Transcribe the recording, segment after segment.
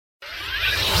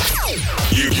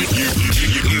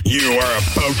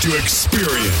to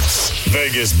experience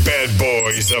Vegas bad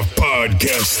boys of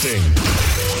podcasting.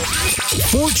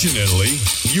 Fortunately,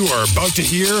 you are about to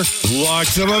hear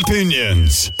lots of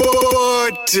opinions,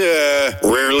 but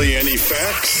rarely any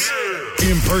facts.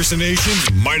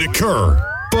 Impersonations might occur,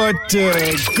 but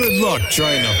good luck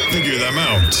trying to figure them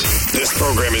out. This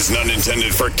program is not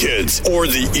intended for kids or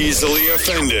the easily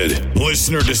offended.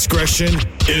 Listener discretion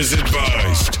is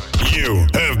advised. You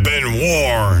have been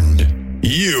warned.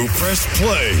 You press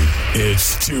play.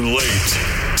 It's too late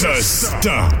to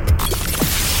stop.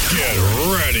 Get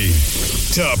ready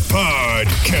to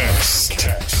podcast.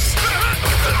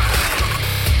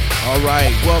 All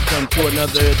right, welcome to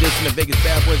another edition of Vegas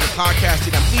Bad Boys of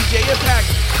Podcasting. I'm DJ Impact,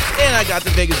 and I got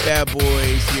the Vegas Bad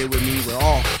Boys here with me. We're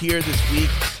all here this week,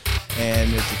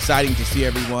 and it's exciting to see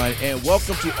everyone. And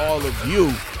welcome to all of you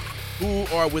who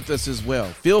are with us as well.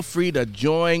 Feel free to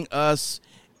join us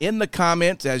in the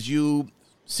comments as you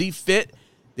see fit.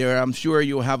 There, I'm sure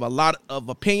you'll have a lot of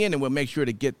opinion, and we'll make sure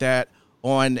to get that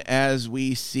on as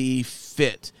we see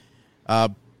fit.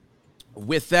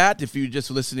 With that, if you're just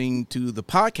listening to the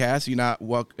podcast, you're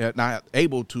not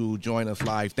able to join us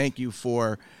live. Thank you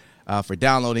for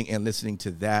downloading and listening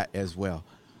to that as well.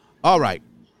 All right,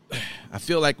 I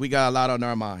feel like we got a lot on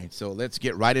our mind, so let's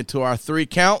get right into our 3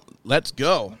 count. Let's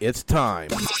go. It's time.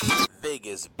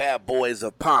 Vegas Bad Boys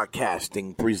of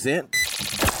Podcasting present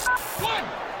 1,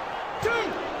 2,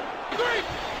 3.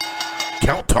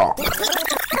 Count Talk.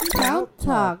 Count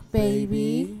Talk,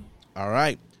 baby. All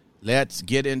right. Let's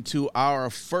get into our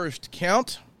first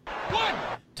count, 1.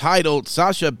 titled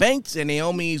Sasha Banks and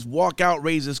Naomi's Walkout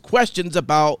Raises Questions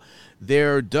About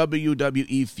Their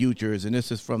WWE Futures. And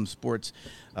this is from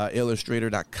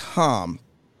SportsIllustrator.com.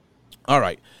 All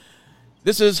right.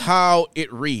 This is how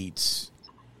it reads.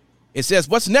 It says,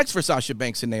 what's next for Sasha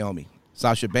Banks and Naomi?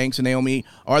 Sasha Banks and Naomi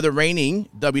are the reigning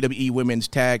WWE Women's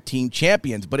Tag Team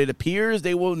Champions, but it appears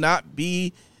they will not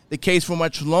be the case for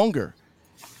much longer.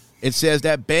 It says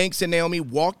that Banks and Naomi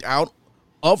walked out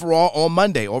of Raw on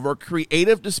Monday over a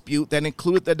creative dispute that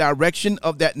included the direction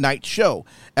of that night's show,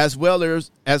 as well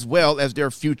as their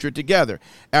future together.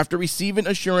 After receiving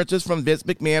assurances from Vince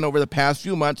McMahon over the past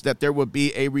few months that there would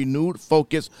be a renewed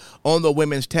focus on the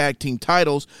women's tag team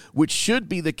titles, which should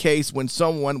be the case when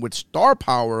someone with star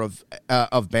power of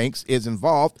Banks is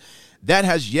involved, that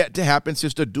has yet to happen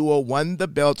since the duo won the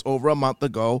belts over a month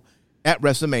ago at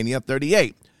WrestleMania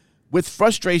 38. With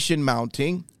frustration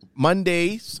mounting,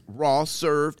 Monday's Raw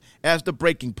served as the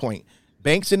breaking point.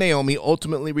 Banks and Naomi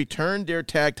ultimately returned their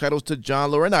tag titles to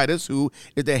John Laurinaitis, who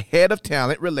is the head of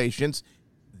talent relations,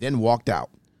 then walked out.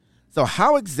 So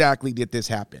how exactly did this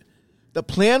happen? The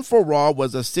plan for Raw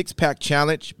was a 6-pack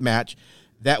challenge match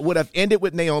that would have ended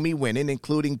with Naomi winning,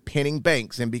 including pinning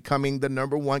Banks and becoming the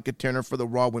number 1 contender for the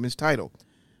Raw Women's title.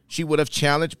 She would have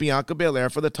challenged Bianca Belair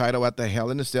for the title at the Hell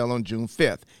in a Cell on June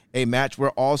 5th, a match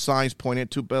where all signs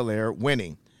pointed to Belair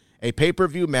winning. A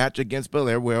pay-per-view match against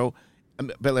Belair will,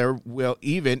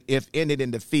 even if ended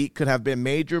in defeat, could have been a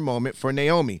major moment for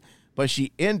Naomi. But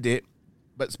she and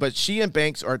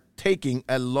Banks are taking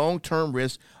a long-term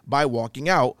risk by walking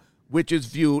out, which is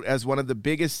viewed as one of the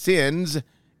biggest sins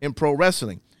in pro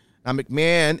wrestling. Now,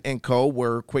 McMahon and co.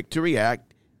 were quick to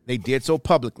react. They did so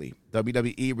publicly.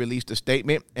 WWE released a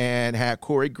statement and had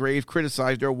Corey Graves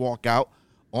criticize their walkout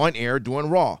on air during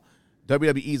Raw.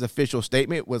 WWE's official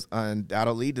statement was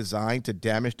undoubtedly designed to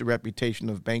damage the reputation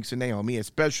of Banks and Naomi,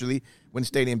 especially when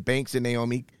stating Banks and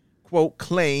Naomi, quote,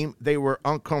 claim they were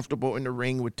uncomfortable in the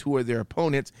ring with 2 of their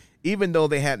opponents, even though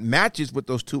they had matches with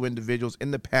those 2 individuals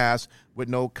in the past with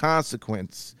no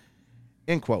consequence,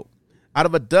 end quote. Out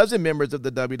of a dozen members of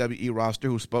the WWE roster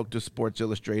who spoke to Sports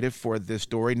Illustrated for this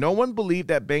story, no one believed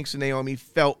that Banks and Naomi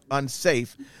felt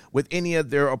unsafe with any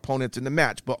of their opponents in the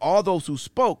match. But all those who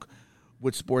spoke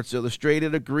with Sports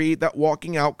Illustrated agreed that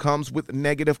walking out comes with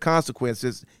negative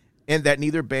consequences and that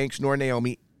neither Banks nor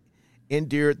Naomi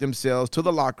endeared themselves to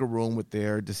the locker room with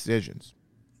their decisions.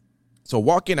 So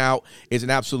walking out is an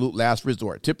absolute last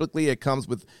resort. Typically, it comes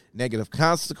with negative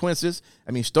consequences.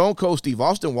 I mean, Stone Cold Steve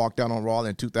Austin walked out on Raw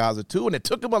in 2002, and it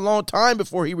took him a long time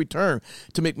before he returned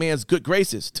to McMahon's good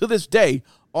graces. To this day,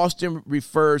 Austin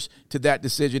refers to that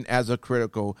decision as a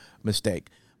critical mistake.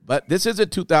 But this is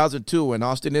 2002, and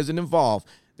Austin isn't involved.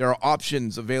 There are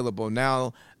options available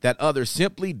now that others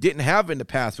simply didn't have in the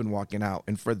past when walking out.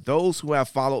 And for those who have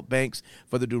followed Banks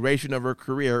for the duration of her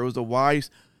career, it was a wise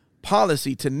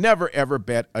policy to never, ever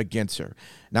bet against her.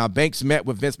 Now, Banks met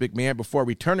with Vince McMahon before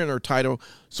returning her title.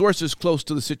 Sources close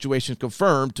to the situation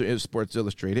confirmed to Sports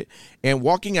Illustrated. And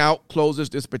walking out closes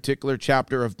this particular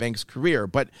chapter of Banks' career.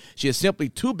 But she is simply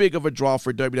too big of a draw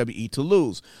for WWE to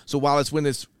lose. So while it's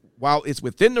while it's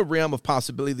within the realm of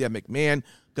possibility that McMahon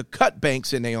could cut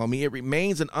Banks and Naomi, it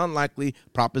remains an unlikely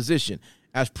proposition.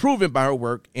 As proven by her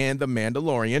work in The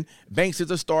Mandalorian, Banks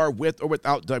is a star with or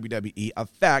without WWE, a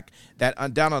fact that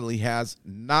undoubtedly has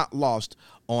not lost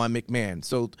on McMahon.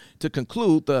 So to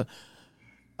conclude, the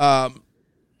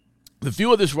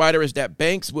view of this writer is that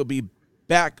Banks will be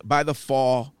back by the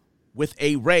fall with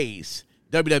a raise.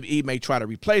 WWE may try to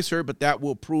replace her, but that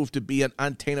will prove to be an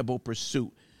unattainable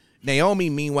pursuit. Naomi,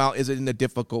 meanwhile, is in a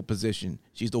difficult position.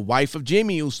 She's the wife of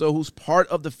Jimmy Uso, who's part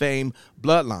of the Fame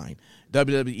bloodline,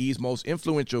 WWE's most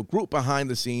influential group behind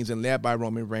the scenes and led by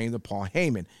Roman Reigns and Paul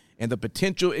Heyman. And the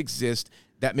potential exists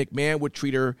that McMahon would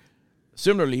treat her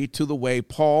similarly to the way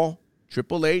Paul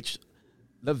Triple H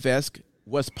Levesque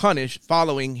was punished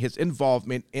following his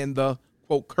involvement in the,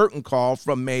 quote, curtain call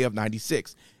from May of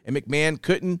 96. And McMahon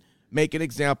couldn't make an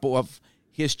example of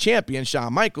his champion,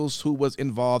 Shawn Michaels, who was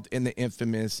involved in the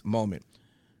infamous moment.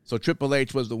 So Triple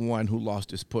H was the one who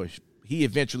lost his push. He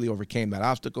eventually overcame that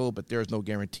obstacle, but there is no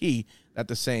guarantee that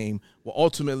the same will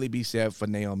ultimately be said for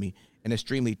Naomi, an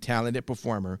extremely talented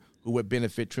performer who would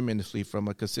benefit tremendously from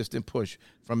a consistent push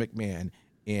from McMahon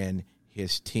and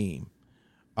his team.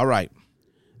 All right,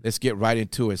 let's get right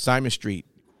into it. Simon Street,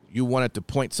 you wanted to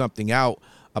point something out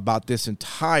about this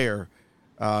entire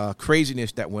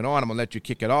craziness that went on. I'm going to let you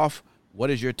kick it off. What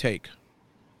is your take?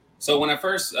 So when I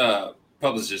first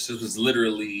published this was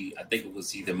literally, I think it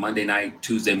was either Monday night,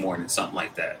 Tuesday morning, something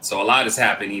like that. So a lot has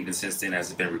happened even since then as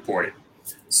it's been reported.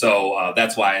 So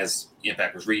that's why as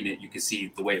Impact was reading it, you can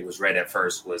see the way it was read at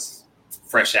first was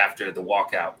fresh after the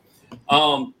walkout.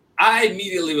 I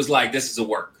immediately was like, this is a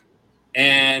work.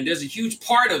 And there's a huge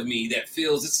part of me that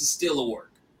feels this is still a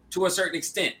work to a certain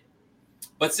extent.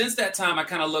 But since that time, I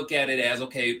kind of look at it as,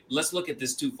 okay, let's look at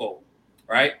this twofold,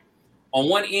 right? On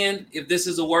one end, if this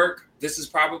is a work, this is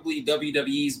probably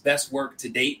WWE's best work to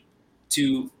date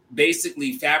to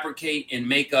basically fabricate and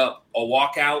make up a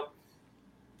walkout,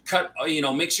 cut,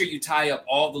 make sure you tie up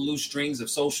all the loose strings of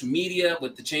social media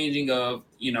with the changing of,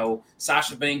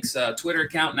 Sasha Banks' Twitter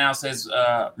account now says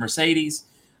Mercedes.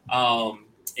 And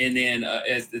then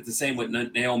as the same with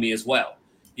Naomi as well,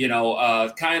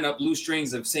 tying up loose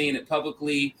strings of saying it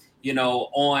publicly,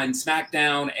 on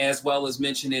SmackDown, as well as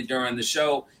mention it during the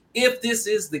show. If this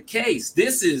is the case,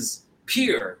 this is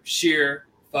pure, sheer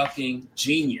fucking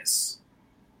genius.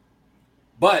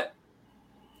 But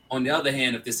on the other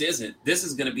hand, if this isn't, this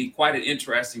is going to be quite an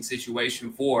interesting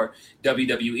situation for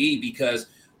WWE because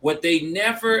what they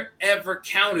never, ever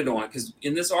counted on, because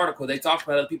in this article, they talked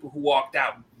about other people who walked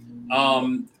out.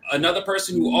 Another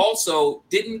person who also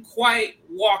didn't quite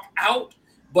walk out,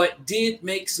 but did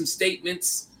make some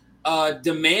statements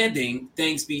demanding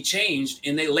things be changed,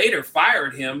 and they later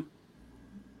fired him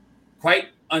quite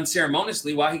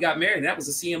unceremoniously while he got married. And that was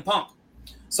a CM Punk.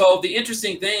 So the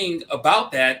interesting thing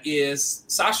about that is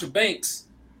Sasha Banks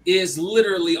is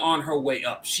literally on her way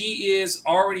up. She is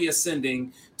already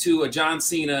ascending to a John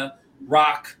Cena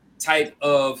Rock type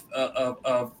of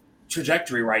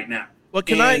trajectory right now. Well,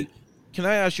 can I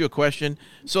ask you a question?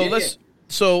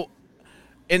 So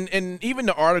And even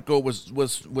the article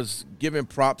was giving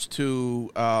props to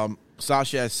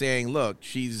Sasha as saying, look,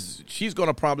 she's going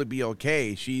to probably be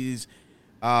okay. She's,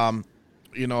 I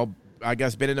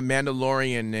guess been in the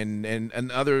Mandalorian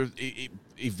and other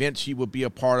events she would be a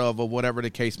part of or whatever the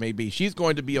case may be. She's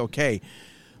going to be okay.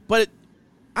 But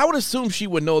I would assume she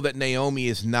would know that Naomi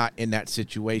is not in that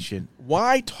situation.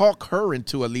 Why talk her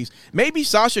into at least? Maybe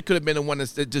Sasha could have been the one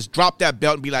that just dropped that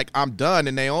belt and be like, I'm done.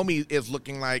 And Naomi is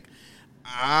looking like,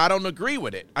 I don't agree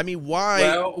with it. I mean, why?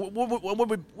 Well,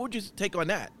 what would you take on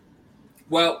that?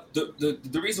 Well,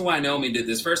 the reason why Naomi did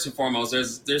this, first and foremost,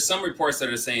 there's some reports that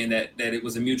are saying that it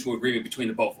was a mutual agreement between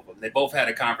the both of them. They both had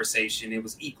a conversation. It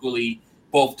was equally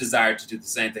both desired to do the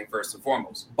same thing first and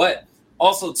foremost. But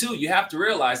also, too, you have to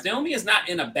realize Naomi is not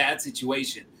in a bad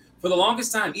situation. For the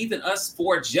longest time, even us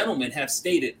four gentlemen have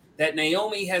stated that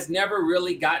Naomi has never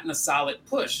really gotten a solid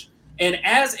push. And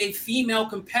as a female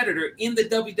competitor in the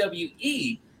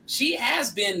WWE, she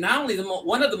has been not only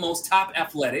one of the most top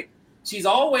athletic. She's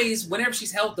always, whenever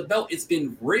she's held the belt, it's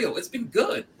been real. It's been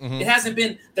good. Mm-hmm. It hasn't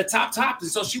been the top. And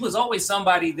so she was always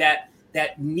somebody that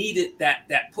needed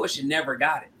that push and never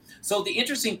got it. So the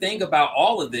interesting thing about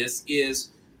all of this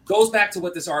goes back to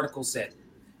what this article said.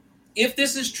 If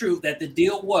this is true, that the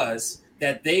deal was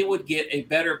that they would get a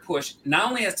better push, not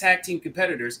only as tag team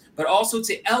competitors, but also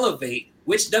to elevate,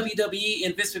 which WWE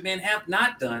and Vince McMahon have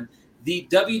not done, the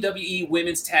WWE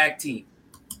Women's Tag Team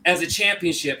as a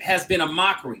championship has been a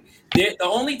mockery. The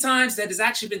only times that has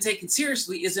actually been taken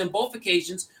seriously is in both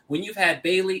occasions when you've had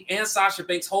Bayley and Sasha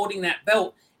Banks holding that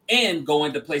belt and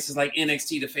going to places like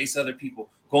NXT to face other people,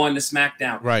 going to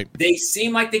SmackDown. Right. They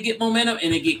seem like they get momentum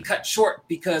and they get cut short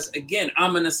because, again,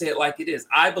 I'm going to say it like it is.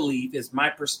 I believe, is my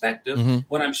perspective,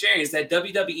 what I'm sharing is that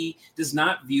WWE does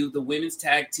not view the women's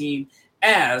tag team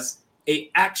as an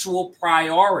actual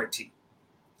priority.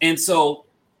 And so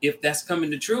if that's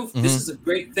coming to truth, this is a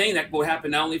great thing that will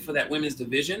happen not only for that women's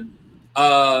division,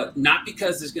 not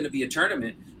because there's going to be a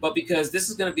tournament, but because this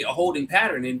is going to be a holding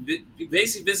pattern. And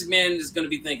basically, Vince McMahon is going to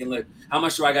be thinking, look, how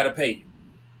much do I got to pay you?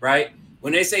 Right?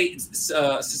 When they say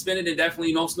suspended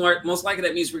indefinitely, most likely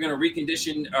that means we're going to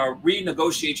recondition or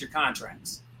renegotiate your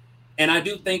contracts. And I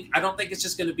don't think it's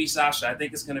just going to be Sasha. I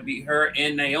think it's going to be her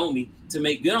and Naomi to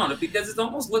make good on it, because it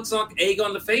almost looks like egg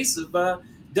on the face of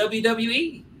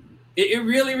WWE. It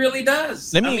really, really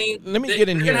does. Let me get in here. They're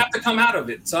going to have to come out of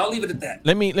it. So I'll leave it at that.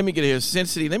 Let me get here.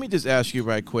 Cincinnati, let me just ask you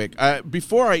right quick.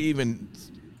 Before any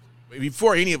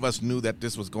of us knew that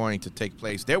this was going to take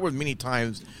place, there were many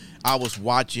times I was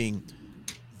watching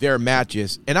their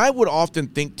matches, and I would often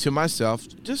think to myself,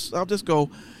 I'll just go,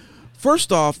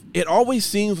 first off, it always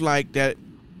seems like that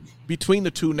between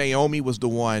the two, Naomi was the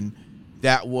one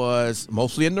that was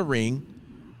mostly in the ring.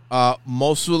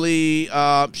 Mostly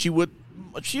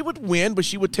she would win, but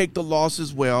she would take the loss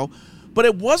as well. But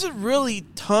it wasn't really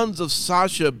tons of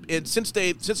Sasha. And since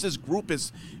this group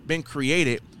has been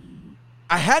created,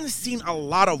 I hadn't seen a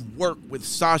lot of work with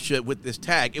Sasha with this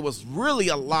tag. It was really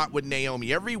a lot with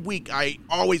Naomi. Every week, I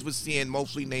always was seeing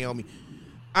mostly Naomi.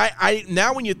 I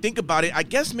now when you think about it, I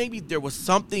guess maybe there was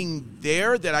something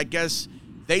there that I guess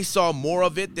they saw more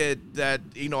of it that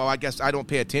I guess I don't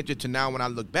pay attention to now when I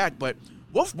look back. But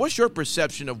what's your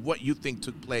perception of what you think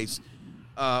took place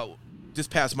this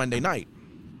past Monday night?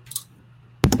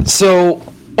 So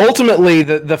ultimately,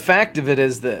 the fact of it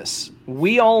is this: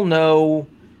 we all know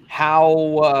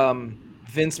how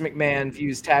Vince McMahon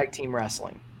views tag team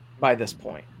wrestling by this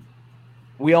point.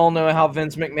 We all know how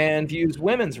Vince McMahon views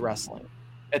women's wrestling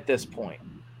at this point.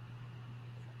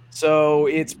 So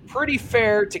it's pretty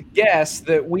fair to guess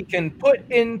that we can put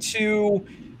into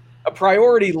a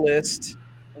priority list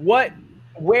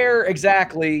where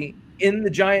exactly in the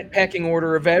giant pecking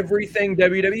order of everything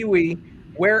WWE,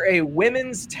 where a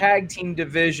women's tag team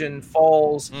division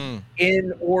falls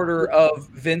in order of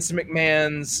Vince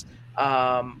McMahon's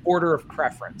order of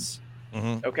preference.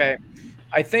 Okay.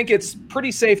 I think it's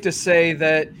pretty safe to say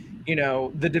that,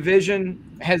 the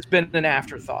division has been an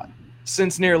afterthought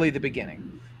since nearly the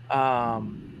beginning.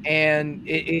 And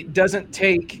it doesn't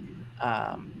take,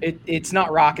 it's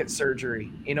not rocket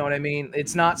surgery. You know what I mean?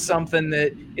 It's not something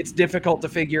that it's difficult to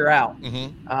figure out.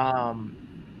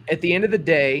 At the end of the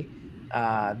day,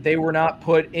 they were not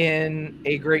put in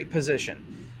a great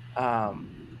position.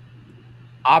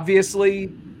 Obviously,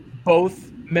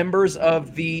 both members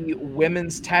of the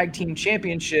women's tag team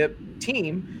championship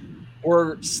team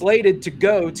were slated to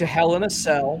go to Hell in a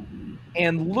Cell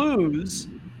and lose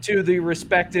to the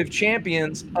respective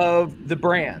champions of the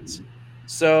brands.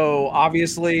 So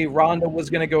obviously Ronda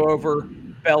was going to go over,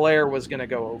 Belair was going to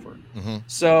go over.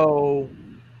 So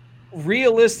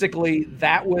realistically,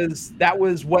 that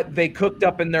was what they cooked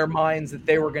up in their minds that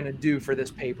they were going to do for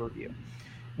this pay-per-view.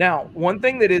 Now, one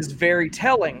thing that is very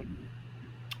telling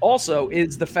also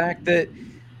is the fact that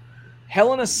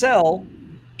Hell in a Cell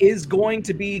is going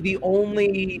to be the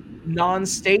only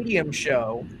non-stadium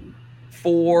show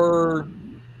for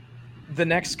the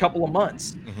next couple of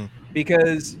months.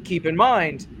 Because keep in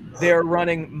mind, they're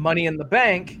running Money in the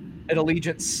Bank at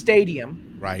Allegiant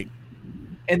Stadium. Right.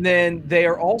 And then they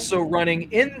are also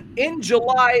running in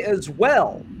July as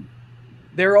well.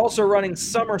 They're also running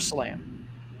SummerSlam.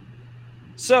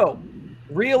 So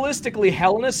realistically,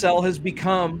 Hell in a Cell has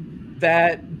become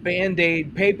that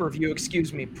Band-Aid pay-per-view,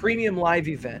 premium live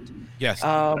event. Yes.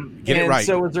 Get it right.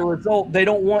 So as a result, they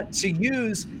don't want to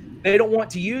use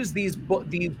these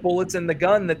bullets in the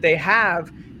gun that they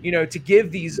have, to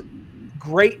give these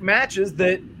great matches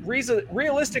that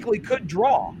realistically could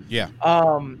draw. Yeah.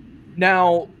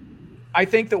 Now, I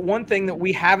think that one thing that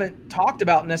we haven't talked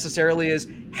about necessarily is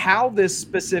how this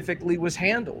specifically was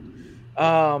handled.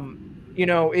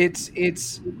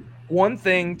 It's one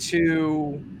thing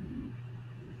to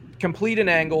complete an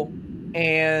angle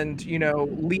and,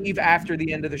 leave after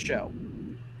the end of the show.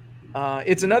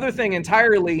 It's another thing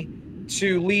entirely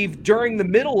to leave during the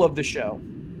middle of the show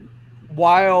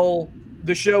while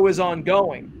the show is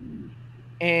ongoing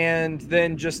and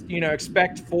then just,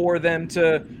 expect for them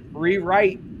to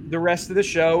rewrite the rest of the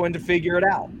show and to figure it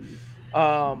out.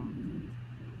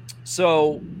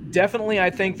 So definitely I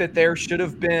think that there should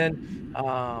have been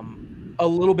a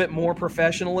little bit more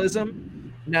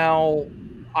professionalism. Now,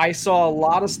 I saw a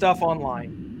lot of stuff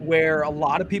online where a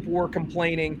lot of people were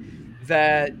complaining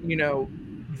that, you know,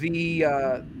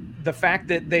 the fact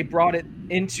that they brought it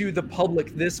into the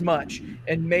public this much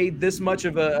and made this much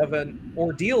of an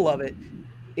ordeal of it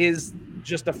is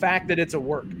just the fact that it's a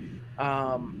work.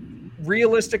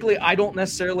 Realistically, I don't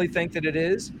necessarily think that it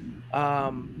is.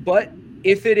 But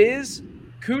if it is,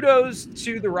 kudos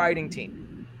to the writing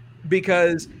team,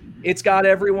 because it's got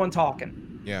everyone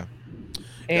talking. Yeah.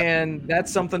 And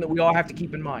that's something that we all have to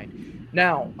keep in mind.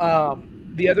 Now,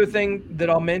 the other thing that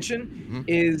I'll mention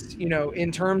is, you know,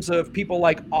 in terms of people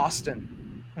like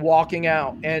Austin walking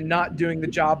out and not doing the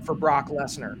job for Brock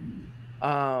Lesnar,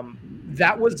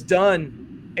 that was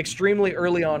done extremely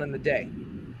early on in the day.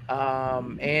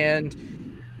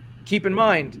 And keep in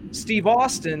mind, Steve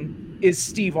Austin is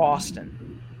Steve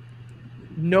Austin.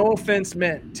 No offense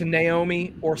meant to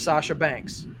Naomi or Sasha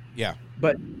Banks. Yeah.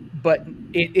 But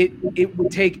it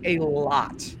would take a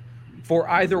lot for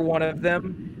either one of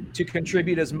them to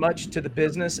contribute as much to the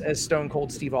business as Stone Cold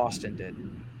Steve Austin did.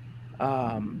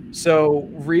 So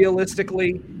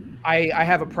realistically, I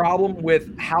have a problem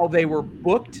with how they were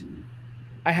booked.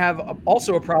 I have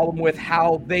also a problem with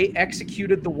how they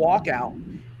executed the walkout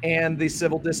and the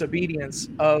civil disobedience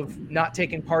of not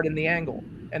taking part in the angle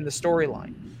and the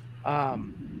storyline.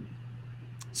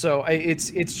 So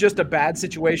it's just a bad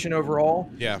situation overall.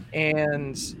 Yeah.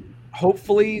 And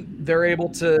hopefully they're able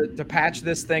to patch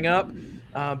this thing up,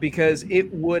 because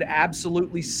it would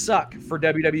absolutely suck for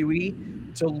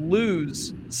WWE to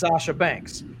lose Sasha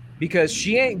Banks, because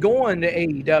she ain't going to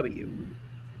AEW.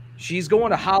 She's going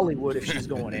to Hollywood if she's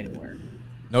going anywhere.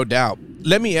 No doubt.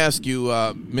 Let me ask you,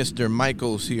 Mr.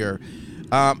 Michaels here.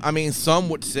 I mean, some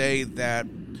would say that,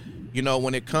 you know,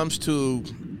 when it comes to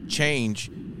change,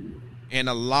 and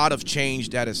a lot of change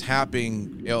that is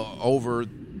happening over,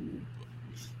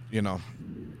 you know,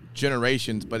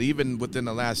 generations, but even within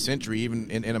the last century, even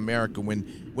in America,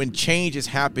 when change is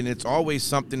happening, it's always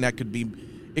something that could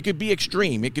be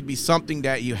extreme. It could be something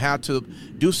that you have to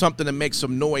do something to make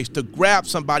some noise, to grab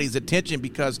somebody's attention,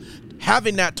 because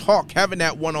having that talk, having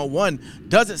that one-on-one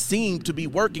doesn't seem to be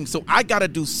working. So I got to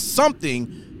do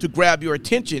something to grab your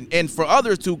attention. And for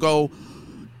others to go,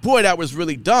 boy, that was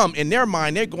really dumb. In their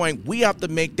mind, they're going, we have to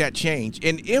make that change.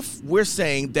 And if we're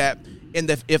saying that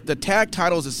if the tag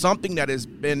titles is something that has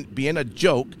been being a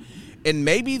joke, and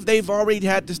maybe they've already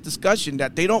had this discussion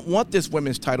that they don't want this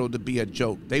women's title to be a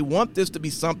joke. They want this to be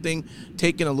something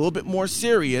taken a little bit more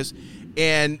serious.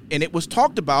 And it was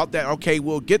talked about that, okay,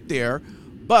 we'll get there,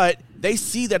 but they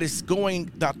see that it's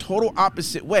going the total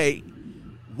opposite way.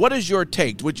 What is your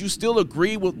take? Would you still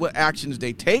agree with what actions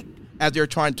they take as they're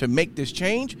trying to make this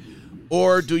change?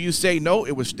 Or do you say, no,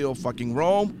 it was still fucking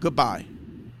wrong, goodbye?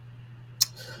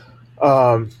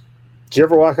 Did you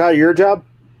ever walk out of your job?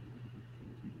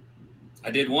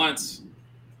 I did once.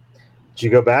 Did you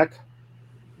go back?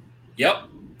 Yep.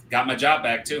 Got my job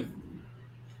back too.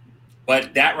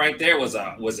 But that right there was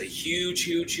a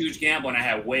huge gamble, and I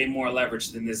had way more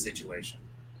leverage than this situation.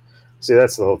 See,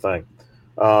 that's the whole thing.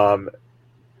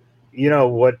 You know,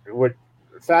 what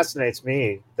fascinates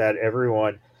me that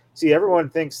everyone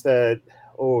thinks that,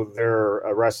 oh, they're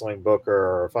a wrestling booker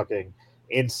or a fucking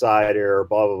insider,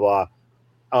 blah, blah,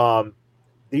 blah.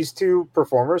 These two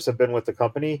performers have been with the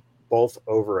company both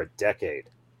over a decade.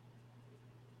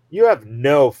 You have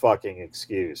no fucking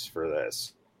excuse for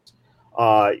this.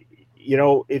 You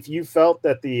know, if you felt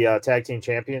that the tag team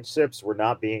championships were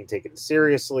not being taken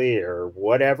seriously or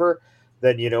whatever,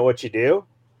 then you know what you do?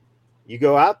 You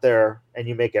go out there and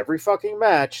you make every fucking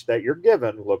match that you're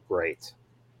given look great.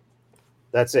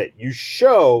 That's it. You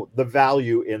show the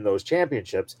value in those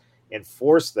championships and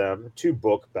force them to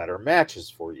book better matches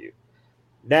for you.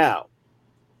 Now,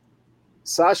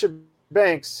 Sasha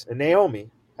Banks and Naomi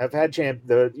have had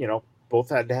both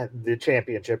had the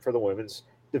championship for the women's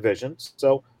division,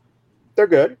 so they're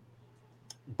good,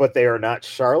 but they are not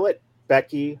Charlotte,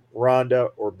 Becky, Ronda,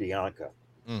 or Bianca.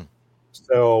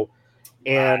 So,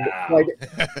 and wow.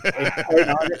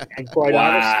 quite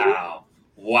honestly,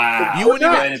 wow. You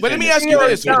wouldn't even, but let me ask you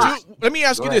this. Let me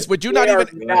ask you this. Would you not even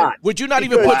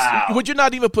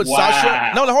put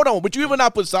Sasha? No, hold on. Would you even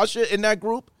not put Sasha in that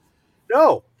group?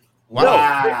 No.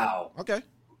 Wow. No. Okay.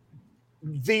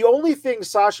 The only thing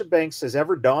Sasha Banks has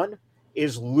ever done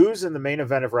is lose in the main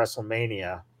event of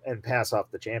WrestleMania and pass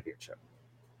off the championship.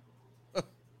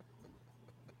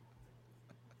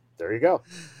 There you go.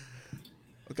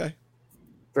 Okay.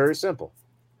 Very simple.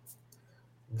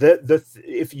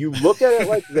 If you look at it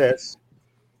like this,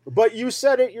 but you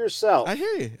said it yourself. I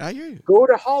hear you. Go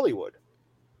to Hollywood.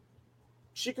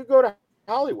 She could go to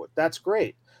Hollywood. That's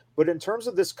great. But in terms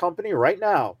of this company right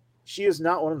now, She is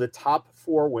not one of the top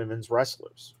 4 women's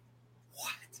wrestlers.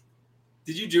 What?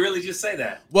 Did you really just say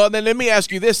that? Well, then let me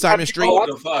ask you this, Simon Street.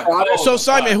 So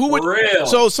Simon,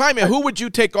 who would you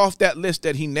take off that list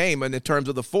that he named in terms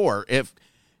of the 4 if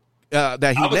that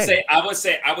he named? I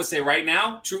would say right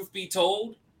now, truth be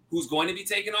told, who's going to be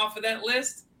taken off of that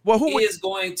list is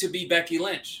going to be Becky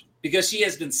Lynch, because she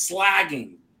has been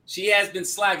slagging.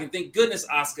 Thank goodness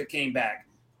Asuka came back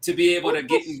to be able to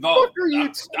get involved.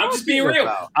 I'm just being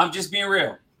real. I'm just being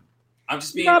real.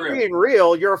 Not being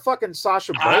real. You're a fucking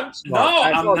Sasha Banks. No,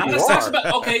 I'm not a Sasha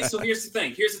Banks. Okay, so here's the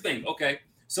thing. Okay,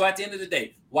 so at the end of the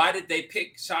day, why did they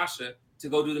pick Sasha to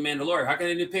go do the Mandalorian? How can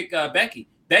they didn't pick Becky?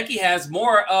 Becky has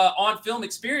more on-film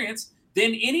experience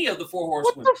than any of the 4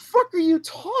 horsewomen. What the fuck are you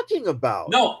talking about?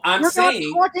 No, I'm saying...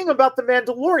 not talking about the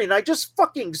Mandalorian. I just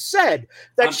fucking said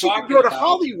that she could go to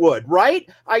Hollywood, right?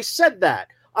 I said that.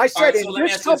 I said in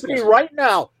this company right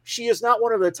now, she is not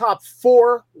one of the top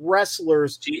 4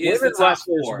 wrestlers. She is the top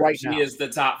 4 right now. She is the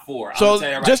top 4. So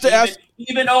just to ask,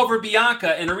 even over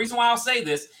Bianca, and the reason why I'll say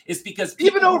this is because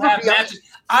people even over have Bianca, matches.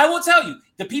 I will tell you,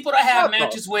 the people that have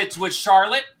matches with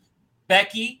Charlotte,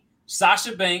 Becky,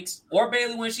 Sasha Banks, or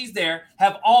Bayley when she's there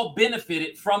have all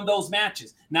benefited from those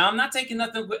matches. Now, I'm not taking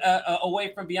nothing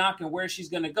away from Bianca and where she's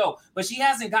going to go, but she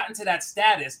hasn't gotten to that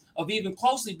status of even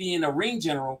closely being a ring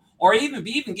general, or even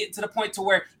getting to the point to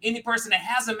where any person that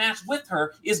has a match with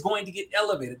her is going to get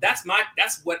elevated. That's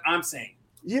what I'm saying.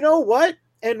 You know what?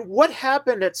 And what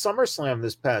happened at SummerSlam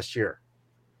this past year?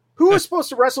 Who was supposed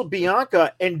to wrestle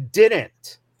Bianca and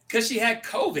didn't? Because she had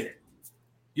COVID.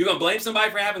 You going to blame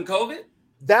somebody for having COVID?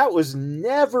 That was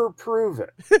never proven.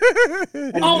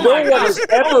 And no one has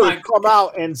ever come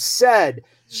out and said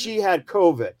she had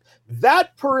COVID.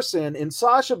 That person in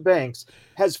Sasha Banks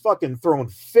has fucking thrown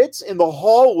fits in the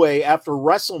hallway after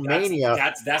WrestleMania,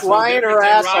 that's crying her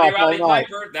ass off all night.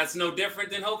 That's no different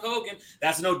than Hulk Hogan.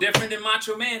 That's no different than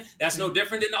Macho Man. That's no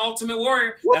different than the Ultimate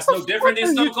Warrior. That's no different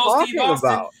than Stone Cold Steve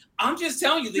Austin. I'm just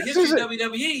telling you, the history of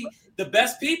WWE, the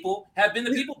best people have been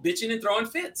the people bitching and throwing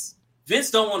fits.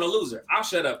 Vince don't want to lose her. I'll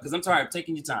shut up because I'm tired of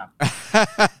taking your time.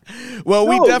 Well,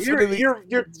 we definitely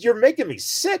you're making me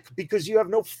sick because you have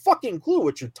no fucking clue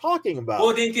what you're talking about.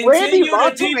 Well, then continue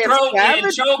to deep throat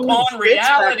and choke on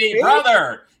reality,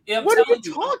 brother. What are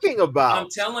you talking about? I'm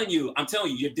telling you,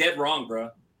 you're dead wrong, bro.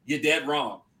 You're dead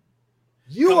wrong.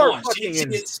 You are fucking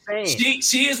insane.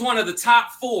 She is one of the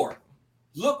top 4.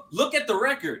 Look at the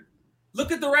record.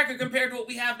 Look at the record compared to what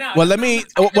we have now. Let me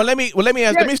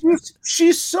ask.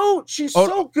 She's so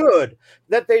good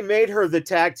that they made her the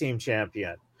tag team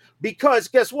champion. Because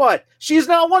guess what? She's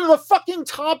not one of the fucking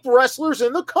top wrestlers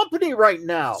in the company right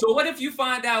now. So what if you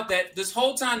find out that this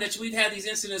whole time that we've had these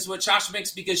incidents with Sasha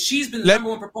Banks because she's been the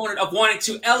number one proponent of wanting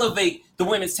to elevate the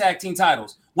women's tag team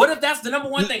titles? What if that's the number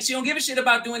one thing? She don't give a shit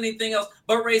about doing anything else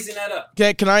but raising that up.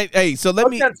 Can I? Hey, so let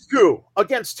me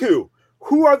against two.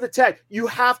 Who are the tag? You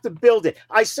have to build it.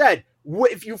 I said,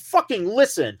 if you fucking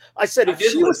listen, I said if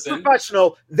she was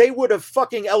professional, they would have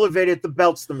fucking elevated the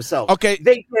belts themselves. Okay.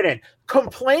 They didn't.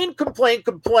 Complain.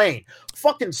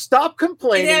 Fucking stop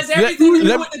complaining. It has everything to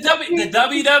do with the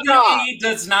WWE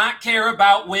does not care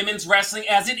about women's wrestling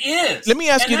as it is. Let me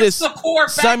ask you this. That's the core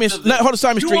Simon, hold on,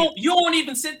 Simon Street. You won't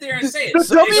even sit there and say it. The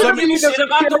WWE doesn't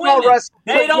care about wrestling.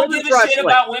 They don't give a shit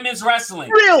about women's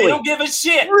wrestling. Really? They don't give a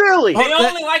shit. Really? They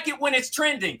only like it when it's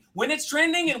trending. When it's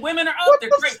trending and women are up, they're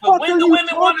great. But when the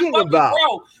women want to fucking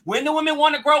grow, when the women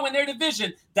want to grow in their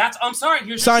division, I'm sorry.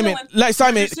 You're Simon.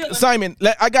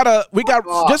 We got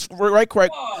just right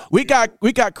quick. We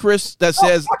got Chris that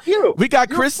says we got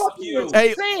Chris.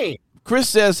 Hey, Chris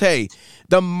says, hey,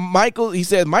 he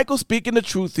said Michael's speaking the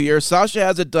truth here. Sasha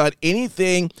hasn't done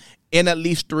anything in at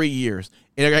least 3 years.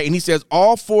 And he says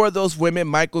all 4 of those women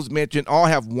Michael's mentioned all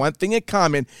have one thing in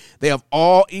common. They have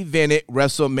all evented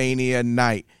WrestleMania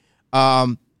night.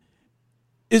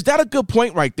 Is that a good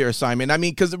point right there, Simon? I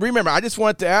mean, because remember, I just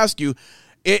wanted to ask you,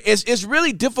 it's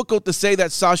really difficult to say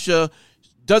that Sasha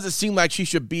doesn't seem like she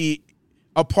should be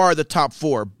a part of the top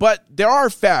 4, but there are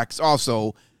facts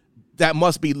also that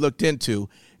must be looked into.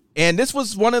 And this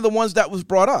was one of the ones that was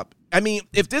brought up. I mean,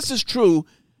 if this is true,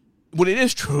 when it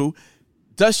is true,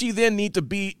 does she then need to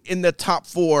be in the top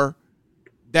 4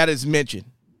 that is mentioned?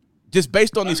 Just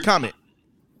based on this comment.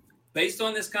 Based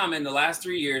on this comment, in the last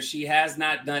 3 years, she has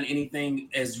not done anything,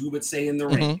 as you would say, in the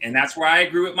ring. And that's where I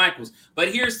agree with Michaels.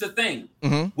 But here's the thing.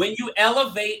 When you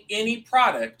elevate any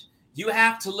product, you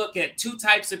have to look at 2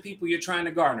 types of people you're trying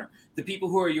to garner. The people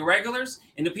who are your regulars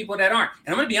and the people that aren't.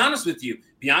 And I'm going to be honest with you.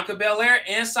 Bianca Belair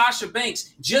and Sasha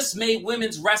Banks just made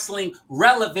women's wrestling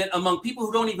relevant among people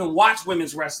who don't even watch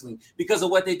women's wrestling because of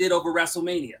what they did over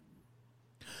WrestleMania.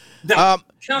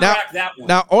 Counteract that one.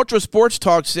 Now, Ultra Sports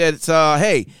Talk said,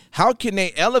 hey, how can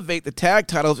they elevate the tag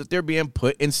titles if they're being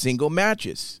put in single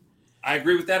matches? I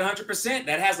agree with that 100%.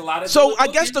 That has a lot of. So I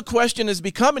guess the question is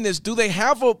becoming is, do they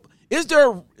have a?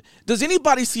 Is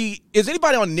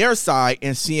anybody on their side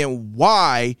and seeing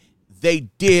why they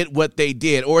did what they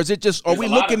did, or is it just? Are we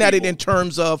looking at it in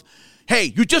terms of,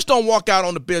 hey, you just don't walk out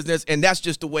on the business, and that's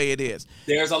just the way it is?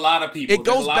 There's a lot of people.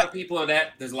 There's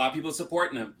a lot of people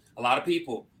supporting them. A lot of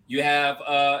people. You have,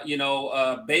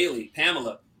 Bailey,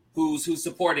 Pamela, who's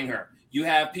supporting her. You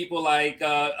have people like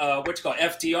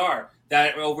FTR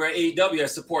that over at AEW are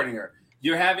supporting her.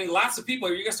 You're having lots of people.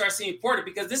 You're gonna start seeing Porter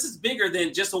because this is bigger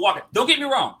than just a walk. Don't get me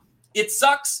wrong. It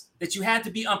sucks that you had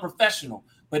to be unprofessional,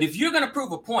 but if you're gonna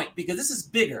prove a point, because this is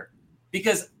bigger,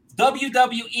 because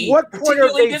WWE, what point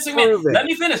are they proving? Let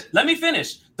me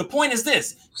finish. The point is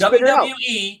this: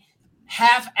 WWE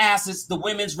half-asses the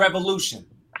women's revolution.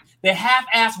 They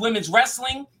half-ass women's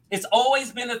wrestling. It's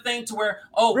always been a thing to where,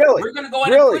 really? We're going to go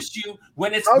out and push you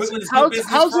when it's good business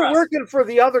how's for it us. working for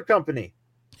the other company?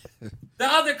 The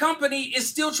other company is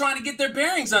still trying to get their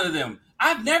bearings under them.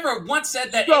 I've never once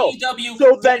said that So AEW.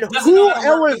 So then, doesn't who know how to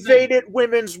work with them. elevated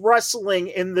women's wrestling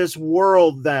in this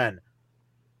world? Then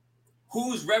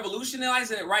Who's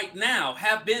revolutionizing it right now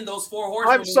have been those four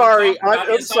horsemen. I'm sorry.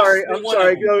 I'm sorry.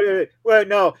 Well,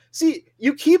 no. See,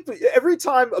 you keep every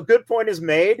time a good point is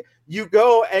made, you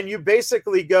go and you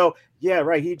basically go, yeah,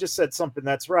 right. He just said something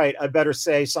that's right. I better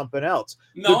say something else.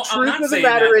 No, the truth of the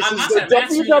matter is that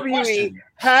WWE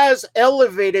has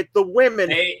elevated the women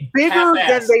bigger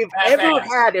than they've ever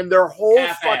had in their whole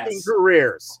fucking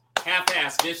careers.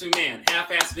 Half-ass Vince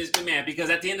McMahon, because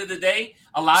at the end of the day,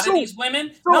 a lot of these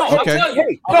women.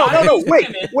 Wait.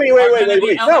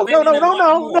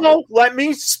 No. Let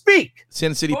me speak.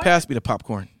 Sin City, pass me the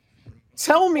popcorn.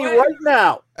 Tell me right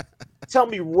now.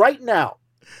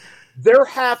 They're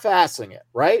half-assing it,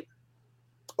 right?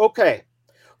 Okay.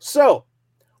 So,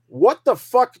 what the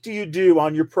fuck do you do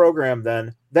on your program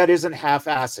then that isn't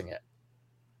half-assing it?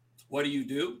 What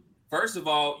do? First of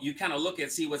all, you kind of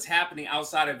see what's happening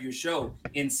outside of your show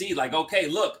and see, like, okay,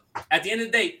 look, at the end of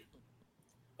the day,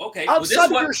 okay. Outside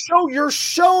of your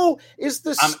show is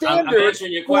the standard for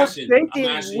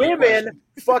making women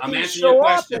fucking show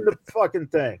up in the fucking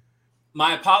thing.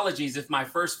 My apologies if my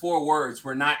first 4 words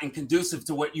were not conducive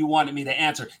to what you wanted me to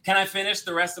answer. Can I finish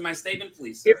the rest of my statement,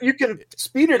 please, sir? If you can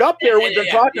speed it up there, we've been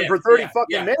talking for 30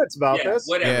 fucking minutes about this.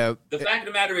 Whatever. Yeah. The fact of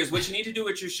the matter is, what you need to do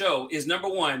with your show is, number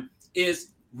one,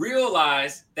 is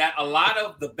realize that a lot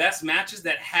of the best matches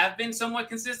that have been somewhat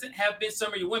consistent have been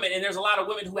some of your women. And there's a lot of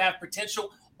women who have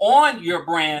potential on your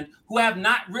brand who have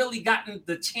not really gotten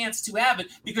the chance to have it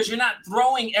because you're not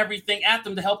throwing everything at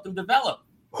them to help them develop.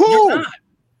 You're not.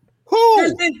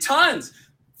 There's been tons.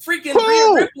 Freaking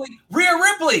Rhea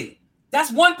Ripley.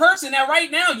 That's one person that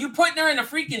right now you're putting her in a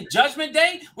freaking Judgment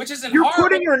Day, which isn't You're horrible.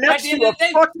 putting her next to a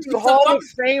fucking Hall of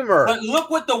Famer. But look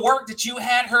what the work that you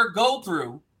had her go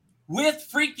through with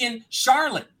freaking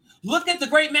Charlotte. Look at the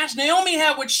great match Naomi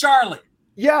had with Charlotte.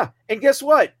 Yeah, and guess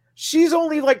what? She's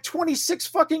only like 26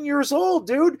 fucking years old,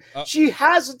 dude. She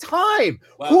has time.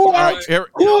 Well, who else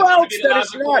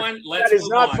that is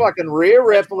not fucking Rhea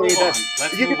Ripley?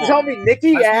 You can tell me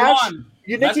Nikki Ash.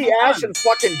 Nikki Ash and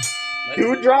fucking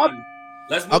Doudrop.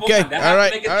 Let's move okay. on. All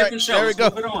right. There we go.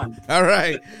 Move it on. All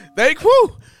right. I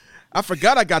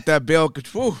forgot I got that bill.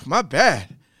 Whew, my bad.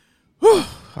 Whew.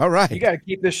 All right. You got to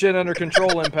keep this shit under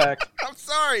control, Impact. I'm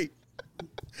sorry.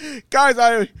 Guys,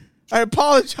 I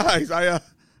apologize.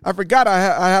 I forgot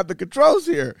I have the controls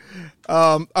here.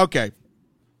 Okay.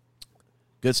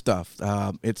 Good stuff.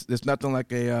 It's nothing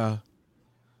like a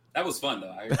that was fun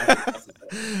though.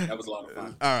 That was a lot of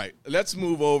fun. All right. Let's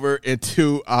move over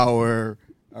into our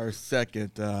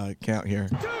second count here.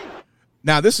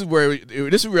 Now this is where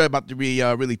really about to be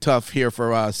really tough here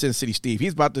for Sin City Steve.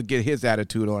 He's about to get his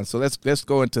attitude on. So let's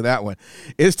go into that one.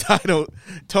 It's titled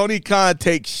Tony Khan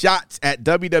Takes Shots at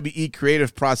WWE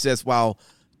Creative Process While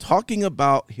Talking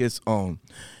About His Own.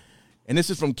 And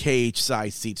this is from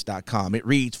CageSideSeats.com. It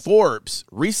reads, Forbes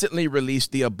recently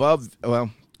released the above,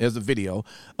 there's a video,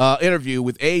 interview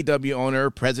with AEW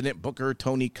owner, President Booker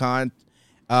Tony Khan,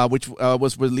 which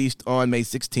was released on May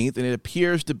 16th. And it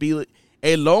appears to be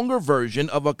a longer version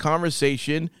of a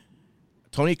conversation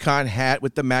Tony Khan had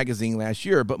with the magazine last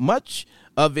year, but much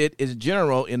of it is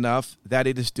general enough that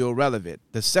it is still relevant.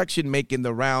 The section making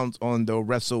the rounds on the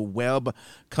Wrestle Web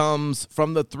comes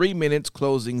from the 3 minutes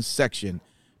closing section,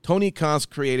 Tony Khan's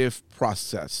creative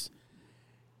process.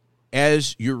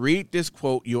 As you read this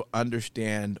quote, you'll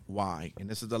understand why. And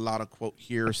this is a lot of quote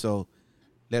here, so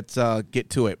let's get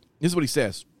to it. This is what he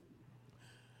says.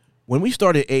 When we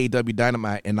started AEW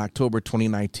Dynamite in October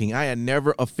 2019, I had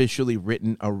never officially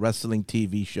written a wrestling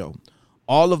TV show.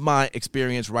 All of my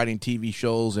experience writing TV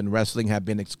shows and wrestling have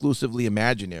been exclusively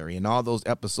imaginary, and all those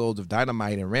episodes of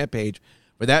Dynamite and Rampage,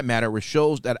 for that matter, were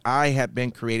shows that I had been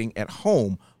creating at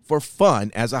home for fun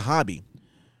as a hobby.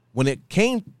 When it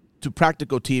came to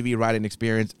practical TV writing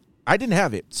experience, I didn't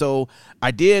have it. So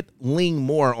I did lean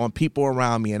more on people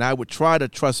around me, and I would try to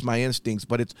trust my instincts,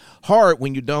 but it's hard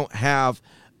when you don't have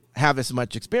as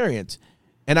much experience.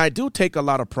 And I do take a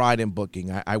lot of pride in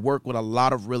booking. I work with a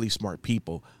lot of really smart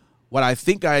people. What I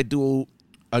think I do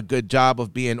a good job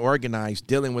of being organized,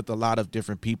 dealing with a lot of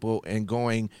different people and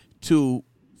going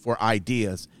for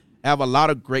ideas. I have a lot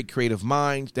of great creative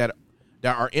minds that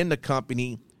are in the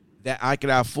company that I could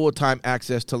have full-time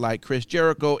access to, like Chris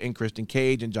Jericho and Christian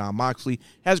Cage and John Moxley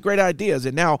has great ideas.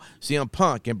 And now CM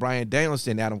Punk and Bryan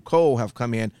Danielson, Adam Cole have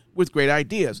come in with great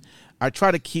ideas. I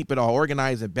try to keep it all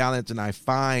organized and balanced, and I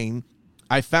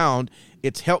found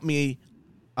it's helped me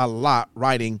a lot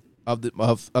writing of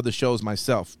the shows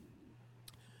myself.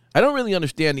 I don't really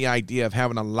understand the idea of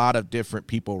having a lot of different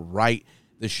people write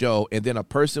the show, and then a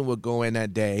person will go in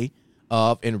that day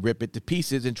and rip it to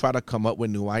pieces and try to come up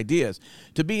with new ideas.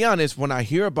 To be honest, when I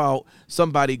hear about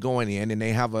somebody going in and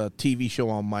they have a TV show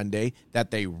on Monday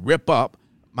that they rip up,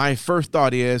 my first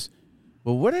thought is,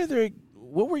 well,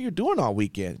 what were you doing all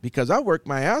weekend? Because I work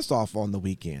my ass off on the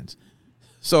weekends.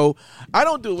 So I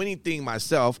don't do anything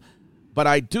myself, but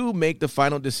I do make the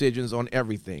final decisions on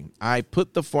everything. I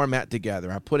put the format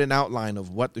together. I put an outline of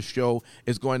what the show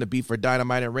is going to be for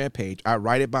Dynamite and Rampage. I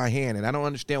write it by hand, and I don't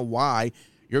understand why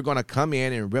you're going to come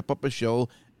in and rip up a show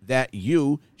that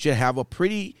you should have a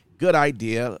pretty good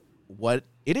idea what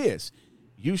it is.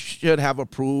 You should have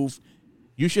approved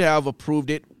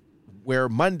it where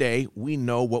Monday we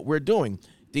know what we're doing.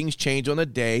 Things change on the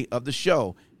day of the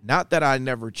show. Not that I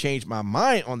never change my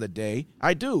mind on the day.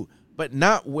 I do, but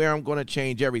not where I'm going to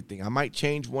change everything. I might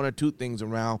change one or two things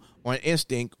around on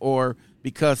instinct or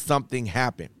because something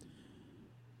happened.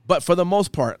 But for the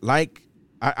most part,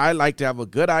 I like to have a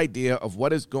good idea of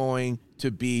what is going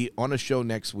to be on a show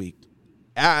next week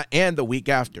and the week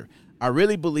after. I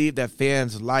really believe that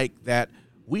fans like that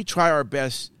we try our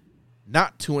best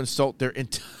not to insult their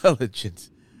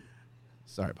intelligence.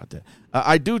 Sorry about that.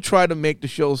 I do try to make the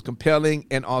shows compelling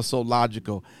and also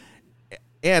logical.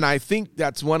 And I think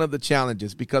that's one of the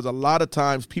challenges, because a lot of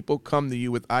times people come to you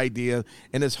with ideas,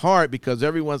 and it's hard because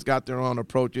everyone's got their own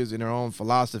approaches and their own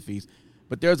philosophies,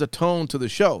 but there's a tone to the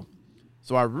show.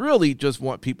 So I really just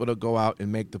want people to go out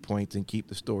and make the points and keep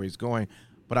the stories going.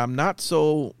 But I'm not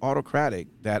so autocratic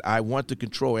that I want to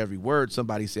control every word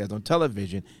somebody says on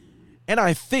television. And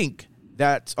I think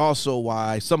that's also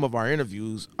why some of our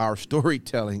interviews, our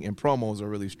storytelling and promos are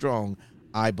really strong,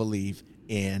 I believe,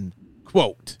 in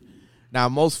quote. Now,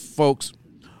 most folks,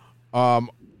 it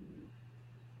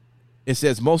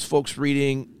says most folks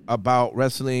reading about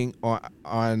wrestling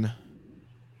on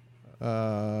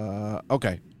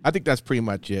okay. I think that's pretty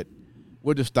much it.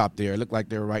 We'll just stop there. It looked like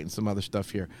they were writing some other stuff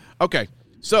here. Okay,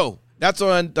 so that's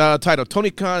on title.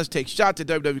 Tony Khan takes shots at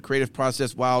WWE creative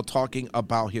process while talking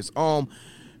about his own.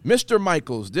 Mr.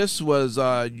 Michaels, this was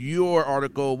your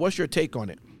article. What's your take on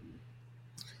it?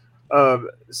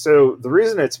 So the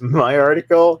reason it's my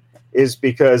article is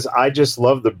because I just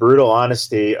love the brutal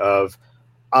honesty of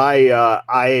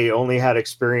I only had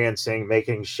experiencing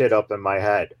making shit up in my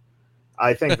head.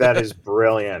 I think that is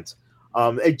brilliant.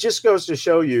 It just goes to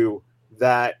show you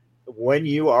that when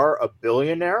you are a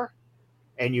billionaire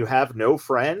and you have no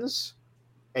friends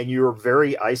and you're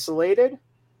very isolated,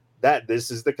 that this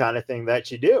is the kind of thing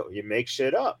that you do. You make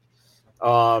shit up.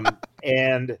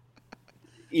 And,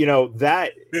 you know,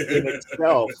 that in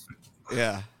itself.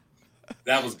 Yeah.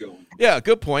 That was good. Yeah,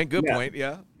 good point. Good point.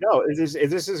 Yeah. No, this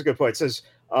is a good point. It says,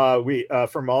 we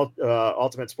from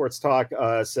Ultimate Sports Talk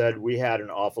said we had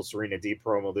an awful Serena D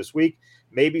promo this week.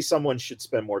 Maybe someone should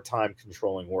spend more time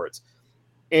controlling words.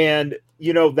 And,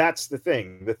 you know, that's the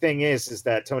thing. The thing is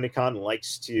that Tony Khan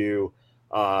likes to,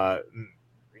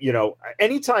 you know,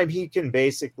 anytime he can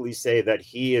basically say that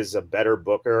he is a better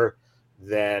booker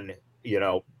than, you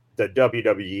know, the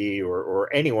WWE or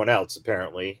anyone else,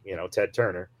 apparently, you know, Ted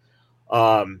Turner,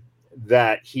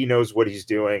 that he knows what he's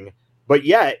doing. But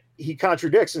yet he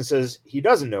contradicts and says he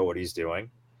doesn't know what he's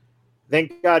doing.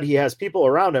 Thank God he has people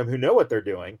around him who know what they're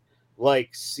doing,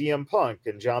 like CM Punk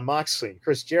and John Moxley and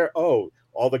Chris Jericho. Oh,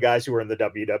 all the guys who are in the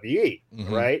WWE,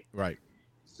 right? Right.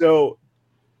 So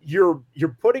you're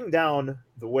putting down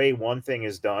the way one thing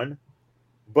is done,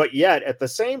 but yet at the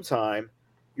same time,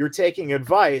 you're taking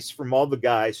advice from all the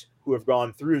guys who have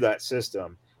gone through that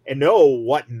system and know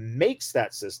what makes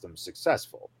that system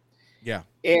successful. Yeah.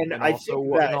 And I also,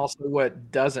 think that and also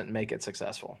what doesn't make it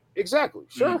successful. exactly,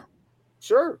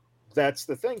 sure, that's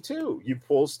the thing too. You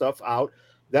pull stuff out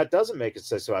that doesn't make it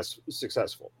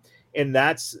successful, and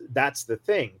that's the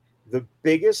thing. The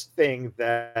biggest thing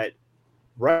that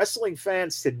wrestling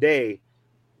fans today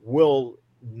will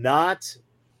not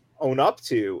own up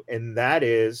to, and that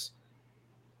is,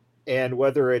 and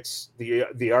whether it's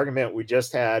the argument we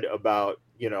just had about,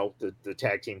 you know, the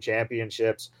tag team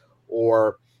championships,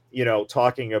 or, you know,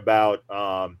 talking about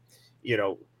you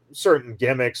know, certain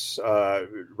gimmicks,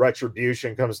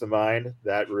 Retribution comes to mind,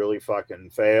 that really fucking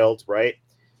failed, right?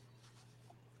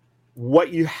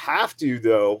 What you have to,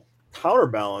 though,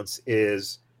 counterbalance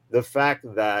is the fact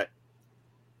that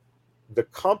the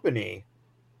company,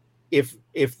 if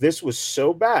this was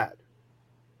so bad,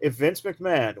 if Vince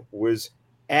McMahon was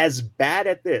as bad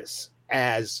at this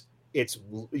as it's,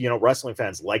 you know, wrestling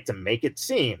fans like to make it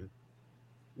seem,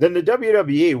 then the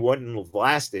WWE wouldn't have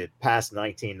lasted past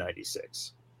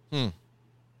 1996. You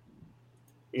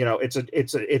know, it's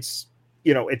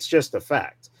you know, it's just a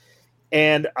fact.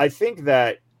 And I think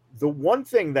that the one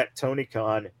thing that Tony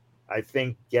Khan, I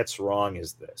think, gets wrong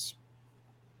is this.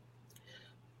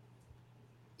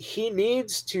 He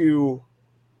needs to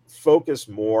focus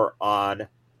more on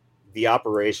the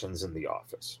operations in the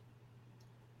office.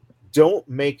 Don't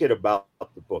make it about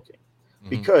the booking,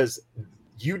 because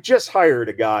you just hired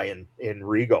a guy in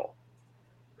Regal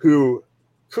who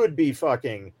could be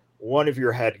fucking one of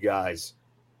your head guys,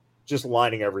 just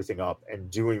lining everything up and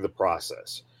doing the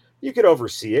process. You could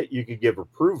oversee it, you could give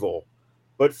approval,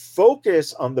 but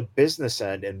focus on the business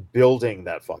end and building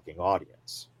that fucking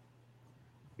audience.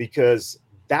 Because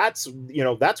that's, you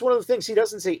know, that's one of the things he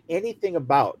doesn't say anything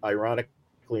about,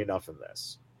 ironically enough, in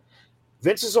this.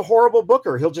 Vince is a horrible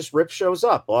booker. He'll just rip shows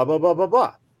up, blah, blah, blah, blah,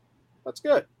 blah. That's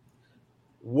good.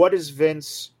 What is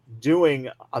Vince doing,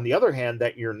 on the other hand,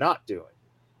 that you're not doing?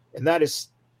 And that is,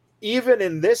 even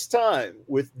in this time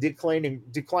with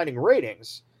declining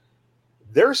ratings,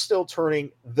 they're still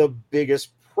turning the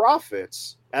biggest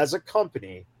profits as a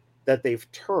company that they've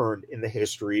turned in the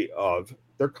history of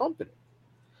their company.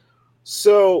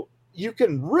 So you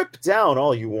can rip down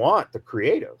all you want the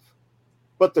creative,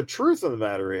 but the truth of the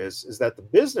matter is that the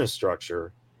business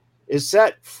structure is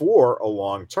set for a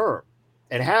long term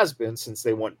and has been since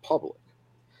they went public.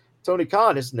 Tony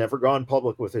Khan has never gone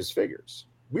public with his figures.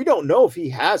 We don't know if he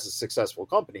has a successful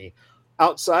company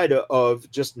outside of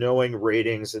just knowing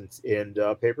ratings and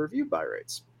pay-per-view buy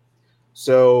rates.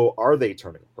 So are they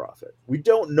turning a profit? We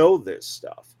don't know this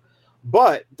stuff.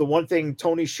 But the one thing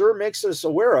Tony sure makes us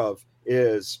aware of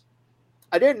is,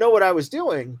 I didn't know what I was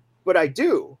doing, but I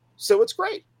do. So it's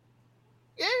great.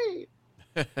 Yay.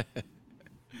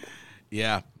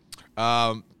 Yeah.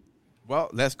 Well,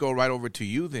 let's go right over to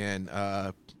you then.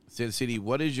 Sid City,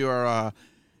 what is your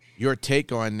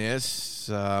take on this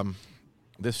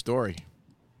story?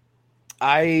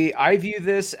 I view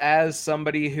this as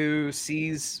somebody who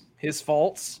sees his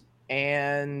faults,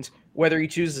 and whether he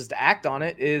chooses to act on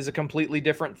it is a completely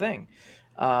different thing.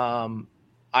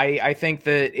 I think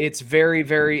that it's very,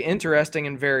 very interesting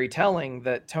and very telling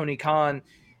that Tony Khan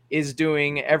is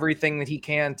doing everything that he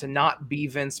can to not be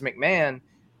Vince McMahon,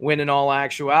 when in all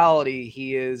actuality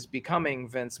he is becoming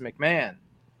Vince McMahon.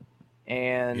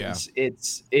 And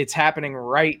it's happening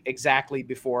right exactly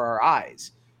before our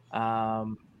eyes.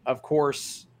 Of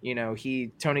course, you know,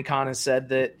 Tony Khan has said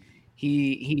that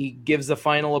he gives the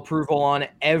final approval on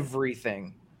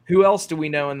everything. Who else do we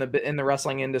know in the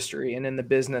wrestling industry and in the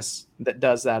business that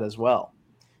does that as well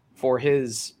for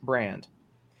his brand?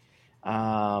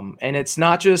 And it's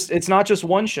not just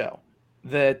one show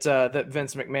that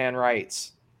Vince McMahon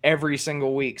writes every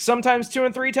single week, sometimes 2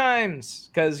 and 3 times,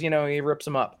 because, you know, he rips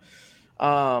them up.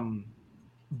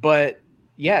 But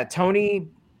yeah, Tony,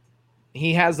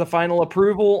 he has the final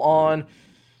approval on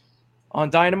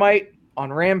Dynamite,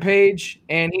 on Rampage,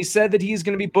 and he said that he's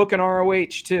going to be booking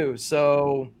ROH too.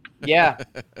 So yeah,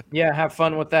 have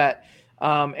fun with that.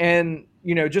 And,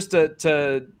 you know, just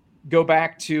to go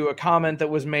back to a comment that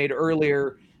was made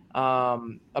earlier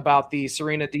about the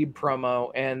Serena Deeb promo,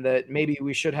 and that maybe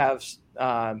we should have,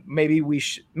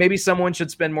 maybe someone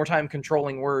should spend more time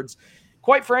controlling words.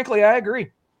 Quite frankly, I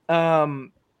agree.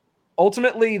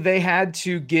 Ultimately, they had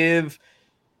to give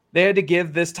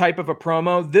this type of a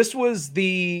promo. This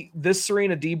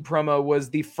Serena Deeb promo was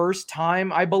the first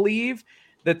time, I believe,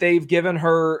 that they've given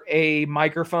her a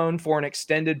microphone for an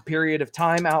extended period of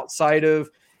time outside of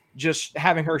just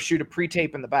having her shoot a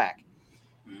pre-tape in the back.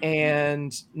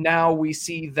 And now we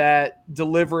see that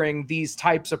delivering these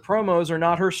types of promos are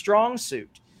not her strong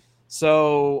suit.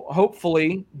 So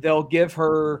hopefully they'll give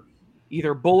her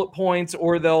either bullet points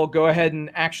or they'll go ahead and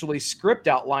actually script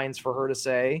out lines for her to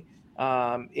say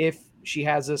if she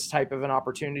has this type of an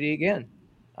opportunity again.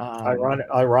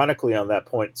 Ironically, on that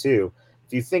point too,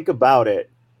 if you think about it,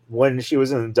 when she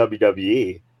was in the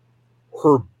WWE,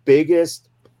 her biggest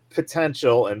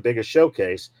potential and biggest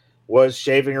showcase was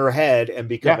shaving her head and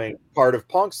becoming part of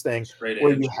Punk's thing,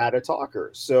 where you had a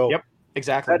talker. So yep,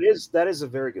 exactly. That is a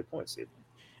very good point, Steve.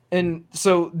 And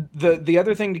so the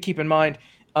other thing to keep in mind,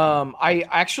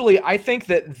 I think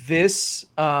that this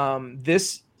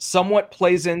somewhat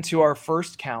plays into our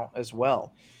first count as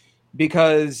well,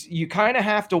 because you kind of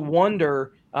have to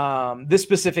wonder this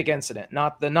specific incident,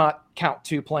 not count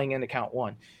 2 playing into count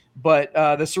 1, but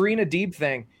the Serena Deeb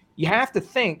thing. You have to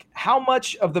think how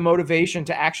much of the motivation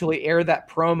to actually air that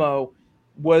promo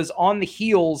was on the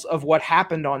heels of what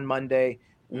happened on Monday,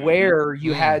 where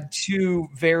you had 2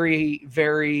 very,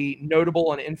 very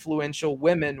notable and influential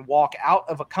women walk out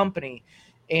of a company,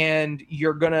 and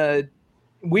you're gonna.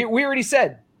 We already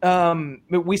said,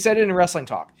 we said it in Wrestling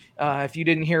Talk. If you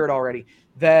didn't hear it already,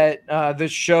 that the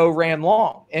show ran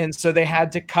long, and so they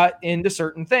had to cut into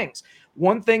certain things.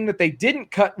 One thing that they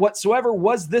didn't cut whatsoever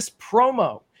was this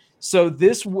promo. So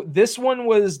this one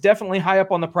was definitely high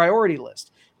up on the priority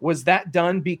list. Was that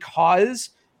done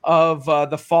because of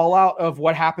the fallout of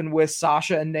what happened with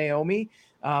Sasha and Naomi?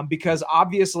 Because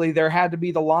obviously there had to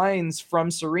be the lines from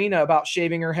Serena about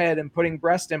shaving her head and putting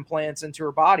breast implants into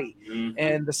her body,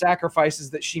 and the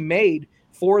sacrifices that she made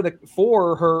for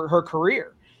her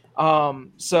career.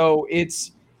 So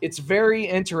it's very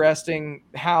interesting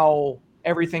how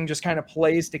everything just kind of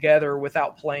plays together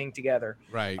without playing together.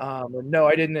 Right. No,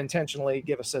 I didn't intentionally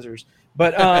give a scissors,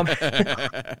 but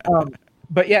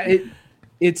but yeah,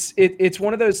 it's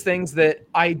one of those things that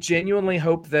I genuinely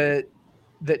hope that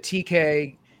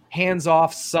TK hands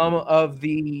off some of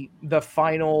the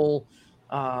final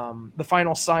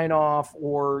sign off,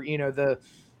 or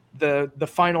the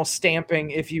final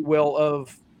stamping, if you will,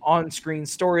 of on-screen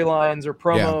storylines or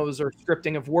promos or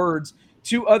scripting of words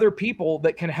to other people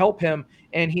that can help him,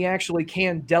 and he actually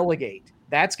can delegate.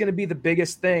 That's going to be the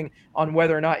biggest thing on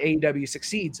whether or not AEW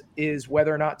succeeds, is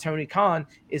whether or not Tony Khan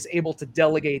is able to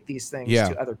delegate these things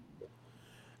to other people.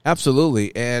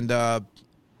 Absolutely. And,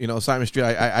 Simon Street,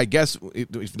 I guess if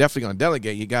you're definitely going to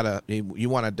delegate, you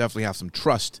want to definitely have some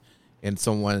trust in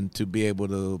someone to be able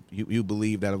to, you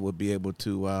believe that it would be able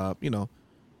to,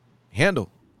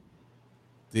 handle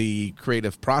the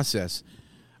creative process.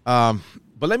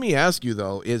 But let me ask you,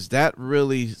 though, is that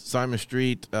really, Simon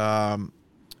Street,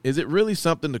 is it really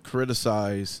something to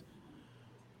criticize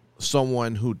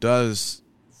someone who does,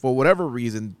 for whatever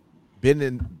reason,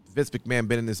 Vince McMahon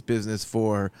been in this business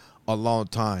for a long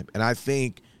time? And I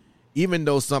think even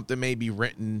though something may be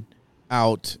written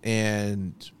out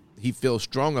and he feels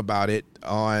strong about it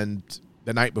on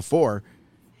the night before,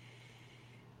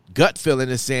 gut feeling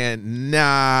is saying,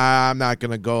 nah, I'm not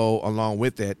going to go along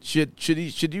with it.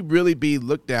 Should you really be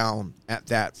looked down at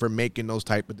that for making those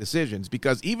type of decisions?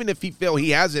 Because even if he feel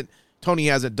Tony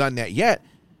hasn't done that yet,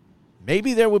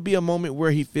 maybe there would be a moment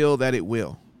where he feel that it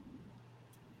will.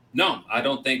 No, I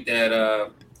don't think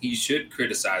that he should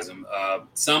criticize him.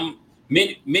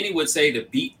 Many would say to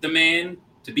be the man,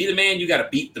 you got to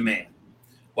beat the man.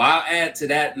 Well, I'll add to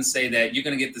that and say that you're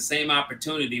going to get the same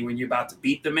opportunity when you're about to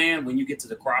beat the man when you get to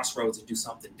the crossroads and do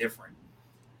something different.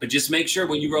 But just make sure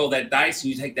when you roll that dice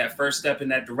and you take that first step in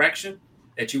that direction,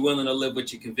 that you're willing to live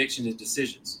with your convictions and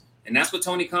decisions. And that's what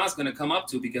Tony Khan's going to come up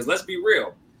to, because let's be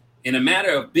real. In a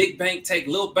matter of big bank take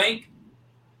little bank,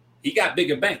 he got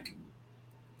bigger bank,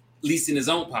 at least in his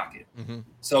own pocket. Mm-hmm.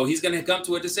 So he's going to come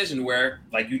to a decision where,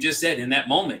 like you just said, in that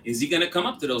moment, is he going to come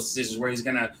up to those decisions where he's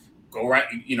going to go right,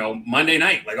 Monday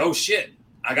night, like, oh shit,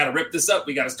 I got to rip this up.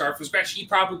 We got to start from scratch. He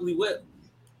probably will.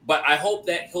 But I hope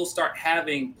that he'll start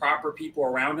having proper people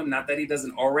around him. Not that he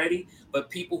doesn't already, but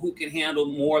people who can handle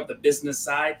more of the business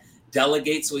side,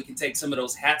 delegate so he can take some of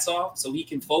those hats off, so he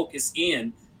can focus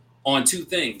in on 2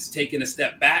 things: taking a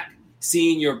step back,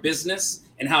 seeing your business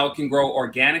and how it can grow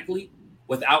organically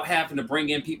without having to bring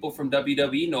in people from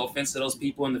WWE. No offense to those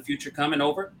people in the future coming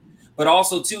over. But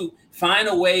also, too, find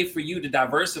a way for you to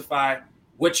diversify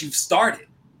what you've started.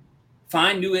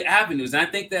 Find new avenues. And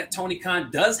I think that Tony Khan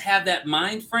does have that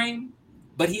mind frame,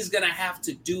 but he's going to have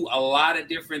to do a lot of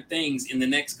different things in the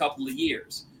next couple of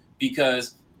years,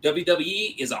 because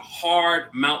WWE is a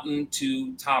hard mountain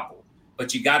to topple.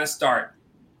 But you got to start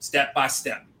step by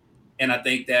step. And I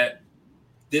think that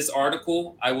this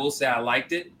article, I will say I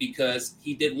liked it, because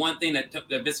he did one thing that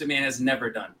Vince McMahon has never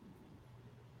done.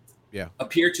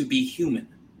 Appear to be human.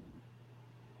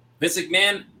 Vince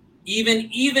McMahon, even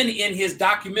in his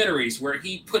documentaries where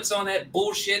he puts on that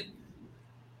bullshit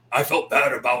I felt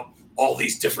bad about all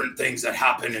these different things that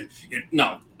happened. And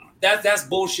no, that's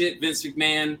bullshit. Vince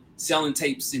McMahon selling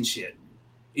tapes and shit.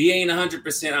 He ain't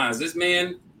 100% honest. This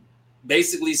man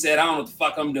basically said, I don't know what the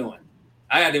fuck I'm doing.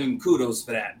 I got to give him kudos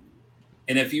for that.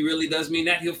 And if he really does mean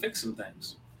that, he'll fix some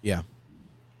things. Yeah.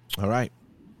 All right.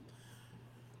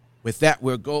 With that,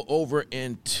 we'll go over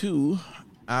into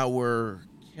our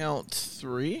count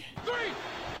three.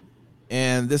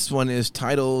 And this one is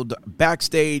titled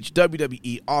Backstage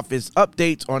WWE Office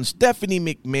Updates on Stephanie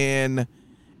McMahon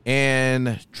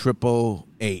and Triple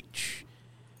H.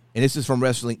 And this is from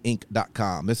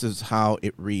WrestlingInc.com. This is how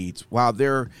it reads. While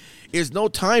there is no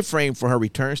time frame for her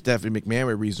return, Stephanie McMahon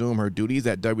will resume her duties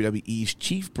at WWE's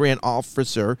Chief Brand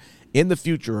Officer in the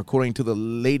future, according to the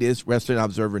latest Wrestling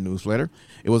Observer newsletter.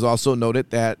 It was also noted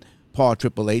that Paul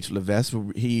Triple H Levesque,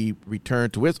 he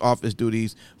returned to his office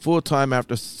duties full-time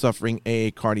after suffering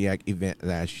a cardiac event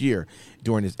last year.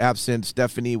 During his absence,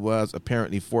 Stephanie was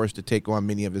apparently forced to take on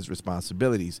many of his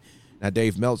responsibilities. Now,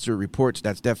 Dave Meltzer reports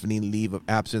that Stephanie's leave of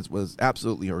absence was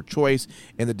absolutely her choice,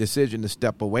 and the decision to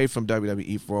step away from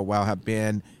WWE for a while had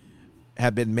been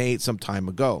made some time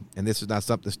ago. And this is not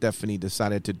something Stephanie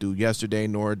decided to do yesterday,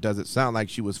 nor does it sound like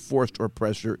she was forced or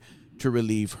pressured to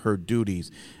relieve her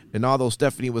duties. And although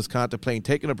Stephanie was contemplating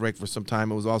taking a break for some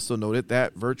time, it was also noted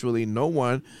that virtually no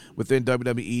one within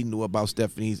WWE knew about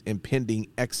Stephanie's impending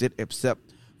exit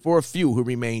except for a few who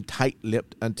remained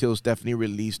tight-lipped until Stephanie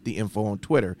released the info on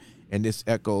Twitter. And this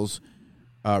echoes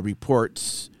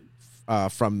reports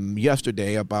from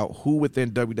yesterday about who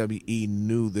within WWE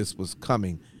knew this was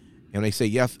coming. And they say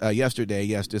yesterday,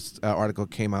 this article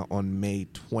came out on May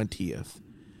 20th.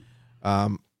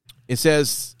 It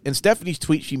says, in Stephanie's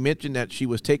tweet, she mentioned that she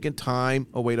was taking time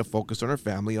away to focus on her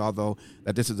family, although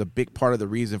that this is a big part of the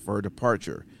reason for her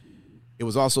departure. It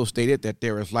was also stated that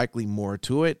there is likely more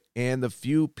to it, and the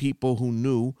few people who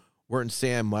knew weren't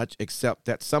saying much, except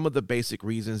that some of the basic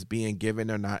reasons being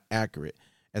given are not accurate.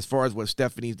 As far as what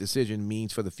Stephanie's decision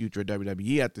means for the future of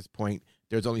WWE at this point,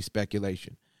 there's only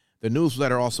speculation. The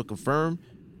newsletter also confirmed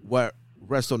what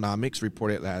WrestleNomics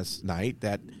reported last night,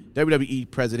 that WWE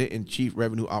President and Chief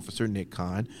Revenue Officer Nick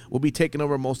Khan will be taking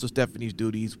over most of Stephanie's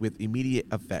duties with immediate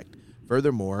effect.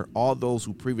 Furthermore, all those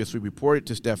who previously reported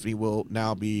to Stephanie will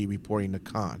now be reporting to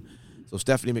Khan. So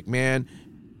Stephanie McMahon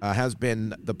has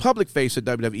been the public face of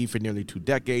WWE for nearly 2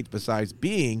 decades. Besides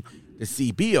being the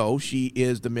CBO, she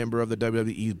is the member of the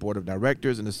WWE's board of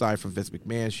directors, and aside from Vince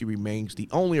McMahon, she remains the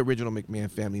only original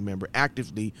McMahon family member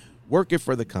actively working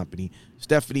for the company.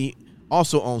 Stephanie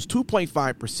also owns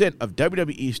 2.5% of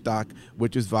WWE stock,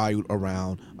 which is valued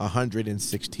around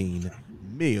 $116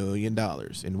 million.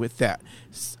 And with that,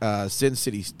 Sin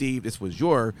City Steve, this was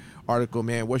your article,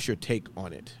 man. What's your take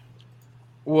on it?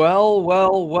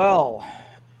 Well.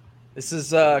 This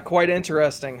is quite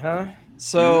interesting, huh?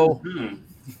 So,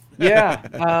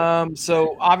 yeah.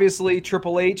 So obviously,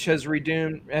 Triple H has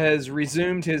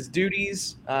resumed his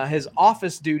duties, his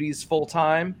office duties full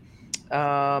time,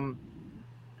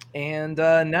 and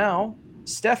now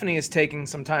Stephanie is taking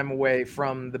some time away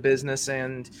from the business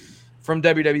and from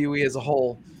WWE as a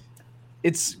whole.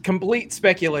 It's complete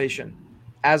speculation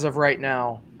as of right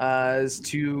now as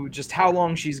to just how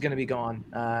long she's going to be gone.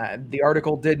 The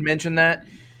article did mention that.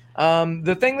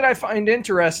 The thing that I find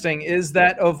interesting is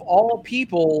that of all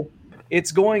people,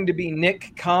 it's going to be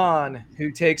Nick Khan who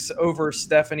takes over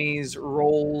Stephanie's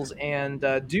roles and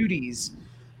duties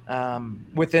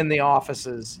within the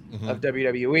offices of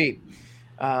WWE.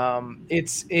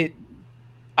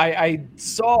 I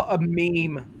saw a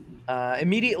meme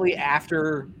immediately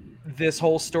after this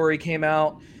whole story came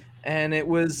out, and it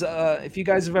was if you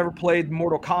guys have ever played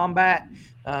Mortal Kombat.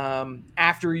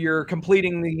 After you're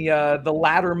completing the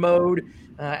ladder mode,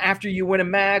 after you win a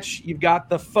match, you've got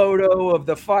the photo of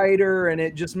the fighter, and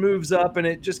it just moves up, and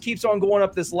it just keeps on going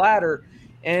up this ladder.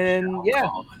 And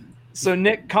so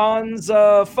Nick Khan's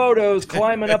photos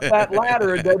climbing up that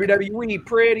ladder at WWE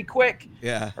pretty quick.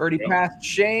 Yeah, already passed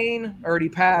Shane, already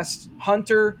passed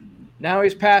Hunter, now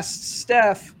he's passed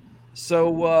Steph.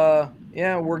 So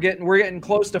yeah, we're getting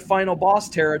close to final boss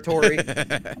territory.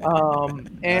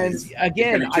 And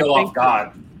again, I think off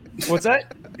God. What's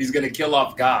that? He's gonna kill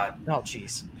off God. Oh,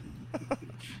 jeez.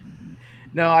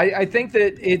 No, I think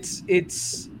that it's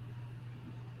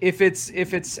if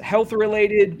it's health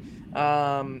related,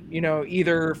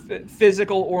 either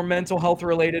physical or mental health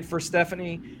related for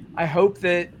Stephanie, I hope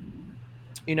that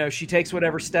she takes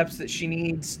whatever steps that she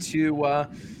needs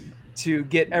to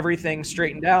get everything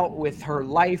straightened out with her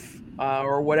life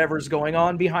or whatever's going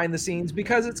on behind the scenes,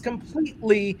 because it's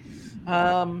completely,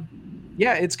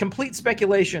 it's complete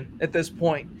speculation at this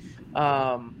point.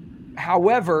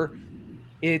 However,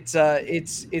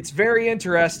 It's very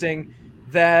interesting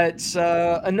that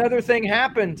another thing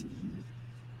happened.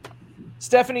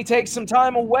 Stephanie takes some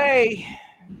time away,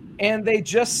 and they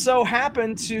just so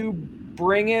happen to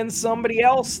bring in somebody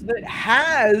else that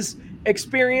has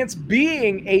experience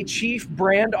being a chief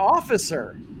brand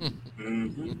officer.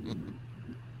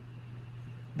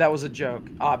 That was a joke,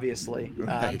 obviously.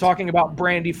 I'm talking about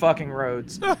Brandy fucking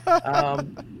Rhodes.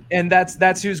 And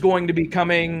that's who's going to be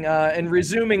coming and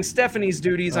resuming Stephanie's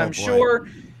duties, I'm sure,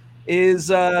 is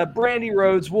Brandy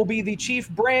Rhodes will be the chief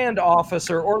brand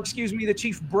officer, or excuse me, the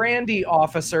chief brandy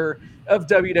officer of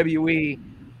WWE,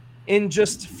 in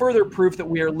just further proof that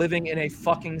we are living in a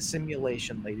fucking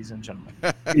simulation, ladies and gentlemen.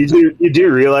 You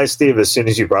do realize, Steve, as soon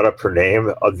as you brought up her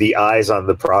name, the eyes on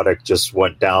the product just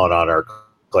went down on our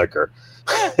clicker.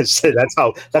 So that's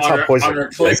how poison on her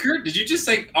clicker. Did you just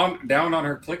say down on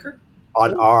her clicker?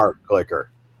 On our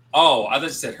clicker. Oh, I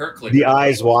just said her clicker. The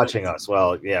eyes watching us.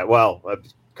 Well, yeah. Well,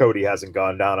 Cody hasn't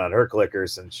gone down on her clicker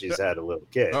since she's had a little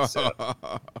kid. So.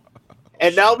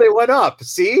 And now they went up.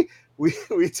 See,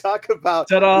 we talk about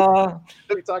ta-da.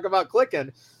 We talk about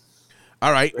clicking.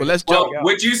 All right. Well, let's jump.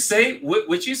 Would you say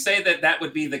that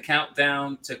would be the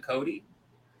countdown to Cody?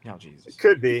 Oh, Jesus. It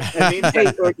could be. I mean,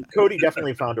 Cody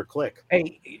definitely found her click.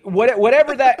 Hey,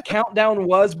 whatever that countdown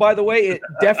was, by the way, it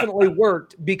definitely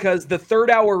worked, because the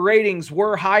third hour ratings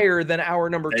were higher than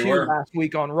hour number 2 last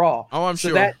week on Raw. Oh, I'm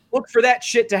sure. Look for that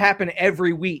shit to happen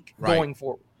every week going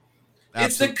forward.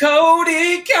 Absolutely. It's the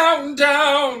Cody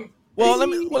countdown. Well,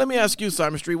 let me ask you,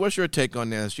 Simon Street, what's your take on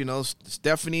this? You know,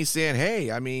 Stephanie saying, "Hey,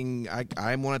 I mean,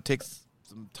 I want to take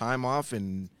some time off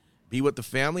and be with the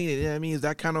family." I mean, is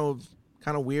that kind of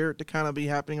weird to kind of be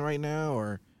happening right now,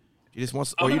 or you just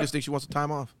think she wants some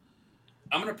time off?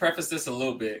 I'm going to preface this a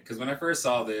little bit, because when I first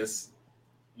saw this,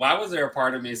 why was there a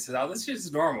part of me that said, "Oh, this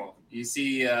shit's normal"? You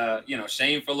see,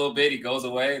 Shane for a little bit, he goes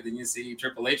away. Then you see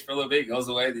Triple H for a little bit, he goes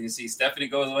away. Then you see Stephanie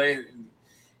goes away.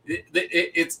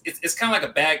 It's kind of like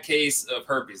a bad case of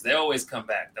herpes. They always come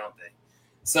back, don't they?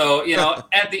 So,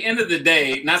 at the end of the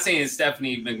day, not saying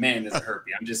Stephanie McMahon is a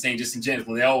herpes. I'm just saying, just in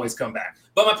general, they always come back.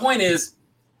 But my point is,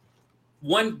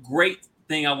 one great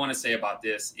thing I want to say about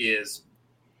this is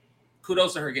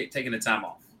kudos to her taking the time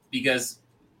off, because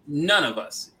none of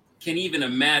us can even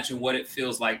imagine what it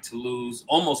feels like to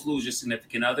almost lose your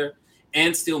significant other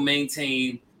and still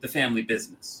maintain the family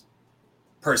business,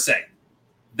 per se.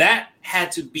 That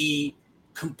had to be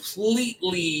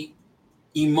completely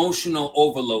emotional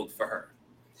overload for her.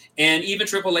 And even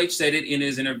Triple H said it in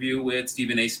his interview with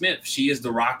Stephen A. Smith. She is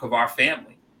the rock of our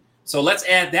family. So let's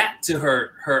add that to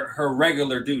her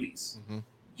regular duties. Mm-hmm.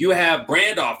 You have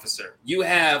brand officer. You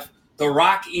have the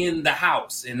Rock in the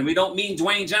house. And we don't mean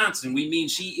Dwayne Johnson. We mean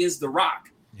she is the Rock.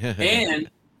 And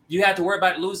you have to worry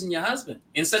about losing your husband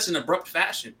in such an abrupt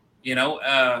fashion,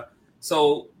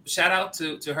 So shout out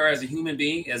to her as a human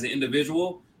being, as an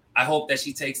individual. I hope that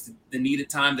she takes the needed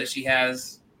time that she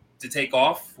has to take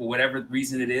off for whatever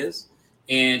reason it is.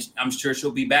 And I'm sure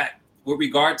she'll be back. With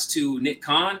regards to Nick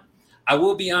Khan, I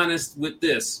will be honest with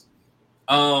this.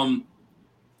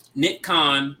 Nick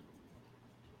Khan,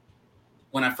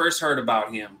 when I first heard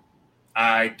about him,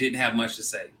 I didn't have much to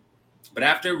say. But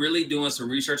after really doing some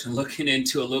research and looking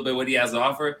into a little bit what he has to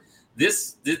offer,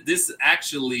 this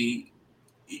actually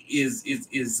is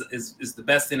the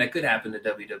best thing that could happen to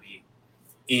WWE.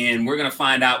 And we're going to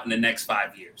find out in the next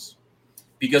 5 years.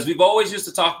 Because we've always used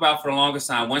to talk about for the longest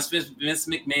time, once Vince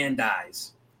McMahon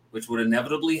dies, which would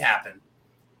inevitably happen,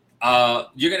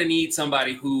 you're going to need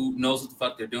somebody who knows what the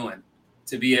fuck they're doing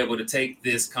to be able to take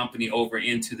this company over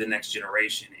into the next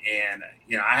generation. And,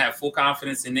 I have full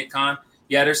confidence in Nick Khan.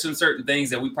 Yeah, there's some certain things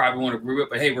that we probably want to agree with,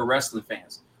 but hey, we're wrestling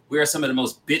fans. We are some of the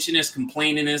most bitchinest,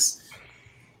 complainingest,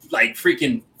 like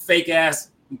freaking fake ass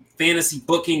fantasy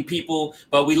booking people,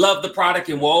 but we love the product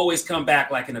and we'll always come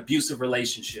back like an abusive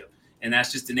relationship. And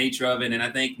that's just the nature of it. And I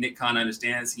think Nick Khan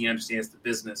understands the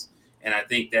business. And I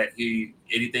think that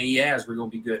anything he has, we're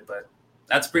going to be good. But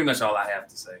that's pretty much all I have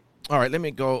to say. All right, let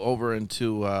me go over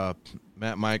into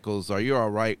Matt Michaels. Are you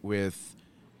all right with,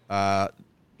 I've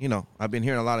been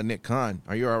hearing a lot of Nick Khan.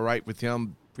 Are you all right with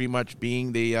him pretty much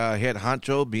being the head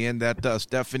honcho, being that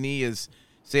Stephanie is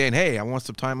saying, hey, I want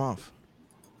some time off?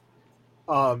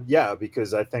 Yeah,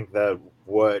 because I think that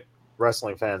what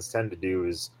wrestling fans tend to do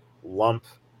is lump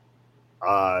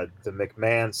the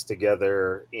McMahons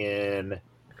together in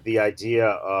the idea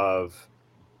of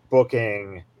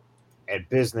booking and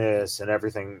business and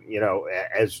everything,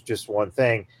 as just one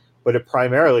thing. But it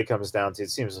primarily comes down to, it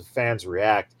seems the fans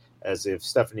react as if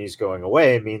Stephanie's going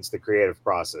away means the creative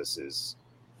process is,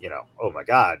 oh my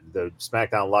God, the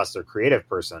SmackDown lost their creative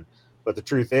person. But the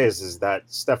truth is that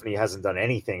Stephanie hasn't done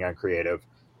anything on creative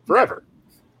forever.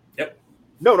 Yep.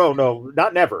 No,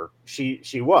 not never.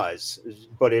 She was,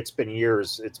 but it's been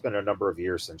years. It's been a number of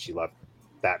years since she left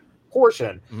that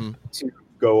portion to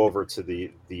go over to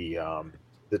the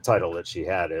title that she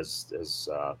had as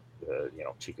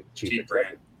chief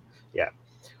brand. Yeah.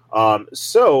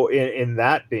 So in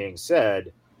that being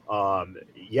said,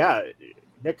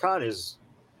 Nick Khan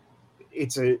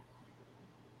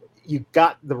you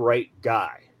got the right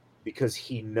guy because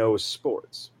he knows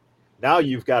sports. Now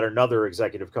you've got another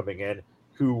executive coming in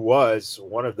who was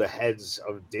one of the heads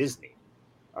of Disney.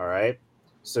 All right.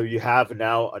 So you have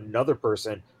now another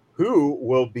person who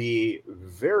will be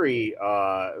very,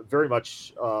 very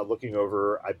much looking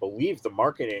over, I believe, the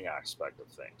marketing aspect of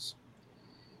things.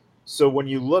 So when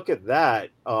you look at that,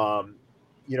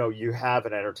 you have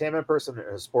an entertainment person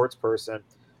and a sports person.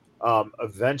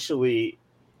 Eventually,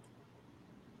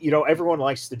 everyone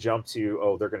likes to jump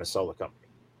to, they're going to sell the company.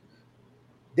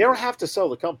 They don't have to sell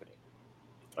the company.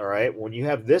 All right. When you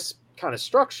have this kind of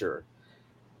structure,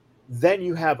 then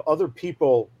you have other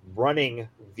people running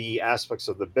the aspects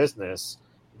of the business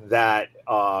that,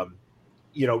 that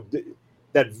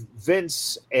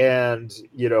Vince and,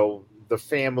 the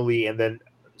family, and then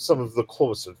some of the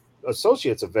close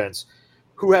associates of Vince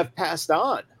who have passed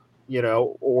on,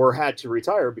 or had to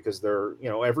retire because they're,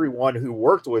 everyone who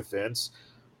worked with Vince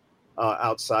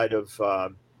outside of,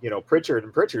 Pritchard,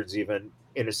 and Pritchard's even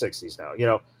in his 60s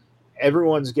now,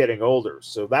 everyone's getting older.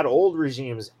 So that old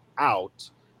regime's out.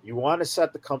 You want to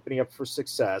set the company up for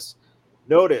success.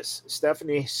 Notice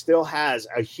Stephanie still has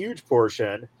a huge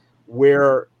portion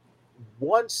where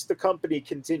once the company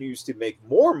continues to make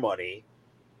more money,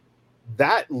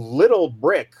 that little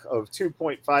brick of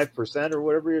 2.5% or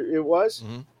whatever it was,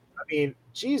 I mean,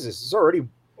 Jesus, it's already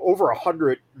over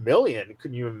 100 million.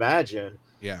 Can you imagine?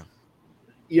 Yeah.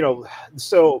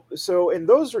 So in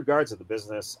those regards of the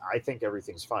business, I think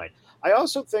everything's fine. I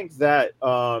also think that,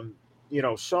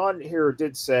 Sean here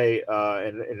did say,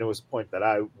 and it was a point that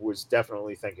I was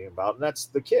definitely thinking about, and that's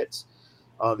the kids.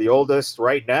 The oldest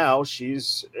right now,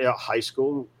 she's high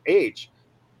school age.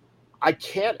 I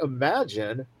can't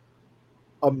imagine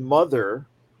a mother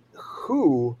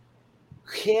who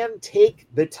can take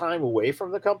the time away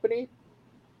from the company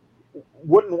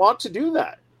wouldn't want to do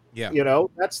that. Yeah.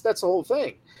 That's the whole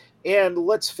thing. And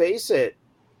let's face it,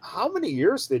 how many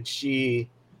years did she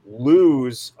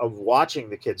lose of watching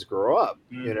the kids grow up?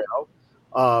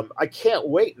 I can't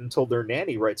wait until their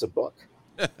nanny writes a book.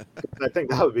 I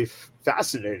think that would be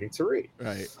fascinating to read.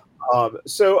 Right.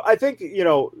 So I think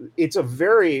it's a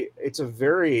very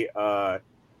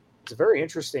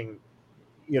interesting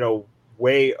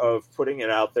way of putting it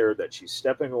out there that she's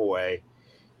stepping away,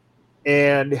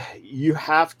 and you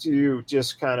have to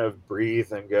just kind of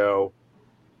breathe and go,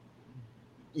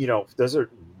 does it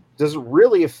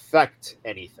really affect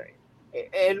anything?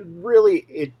 And really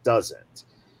it doesn't.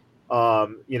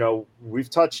 We've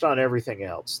touched on everything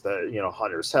else,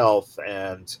 Hunter's health,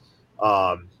 and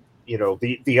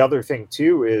the other thing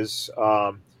too is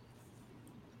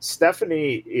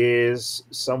Stephanie is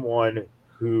someone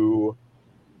who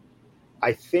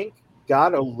I think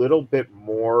got a little bit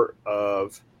more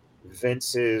of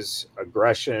Vince's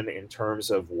aggression in terms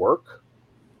of work.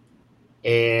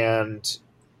 And,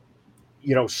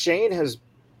 Shane has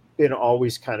been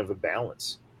always kind of a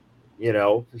balance.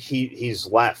 He's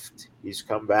left, he's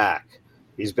come back,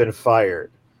 he's been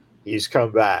fired, he's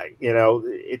come back.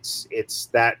 It's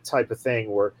that type of thing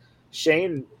where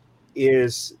Shane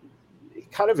is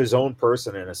kind of his own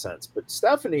person in a sense, but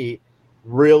Stephanie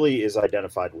really is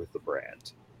identified with the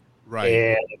brand.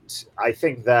 Right. And I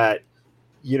think that,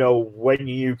 when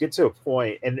you get to a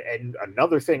point, and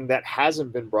another thing that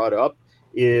hasn't been brought up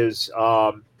is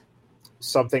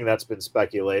something that's been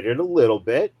speculated a little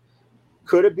bit.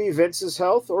 Could it be Vince's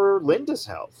health or Linda's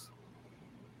health?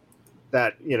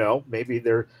 That, maybe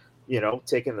they're,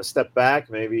 taking a step back,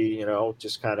 maybe,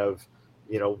 just kind of,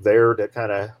 there to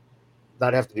kind of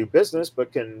not have to do business,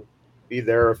 but can be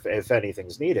there if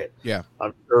anything's needed. Yeah.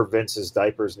 I'm sure Vince's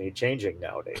diapers need changing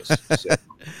nowadays. So.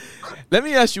 Let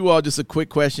me ask you all just a quick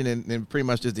question, and pretty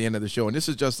much just the end of the show. And this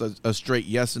is just a straight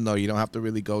yes or no. You don't have to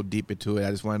really go deep into it.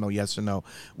 I just want to know yes or no.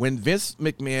 When Vince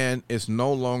McMahon is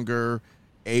no longer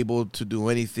able to do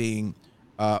anything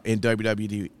in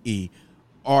WWE,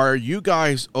 are you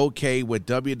guys okay with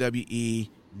WWE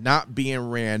not being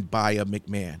ran by a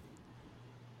McMahon?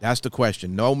 That's the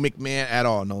question. No McMahon at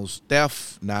all. No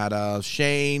Steph, not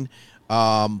Shane.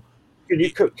 Can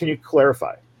you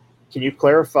clarify? Can you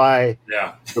clarify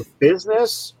the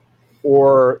business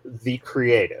or the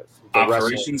creative? The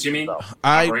operations, you mean?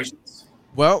 Operations?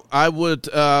 Well, I would.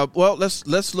 Well,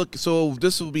 let's look. So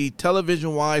this will be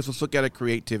television wise. Let's look at it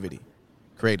creative.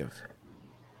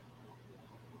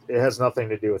 It has nothing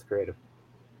to do with creative.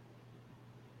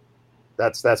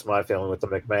 That's my feeling with the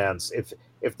McMahons.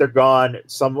 If they're gone,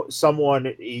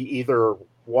 someone either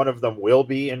one of them will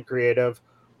be in creative,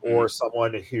 or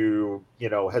someone who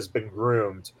has been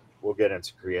groomed will get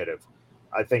into creative.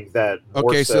 I think that.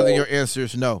 Okay, so then your answer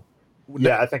is no.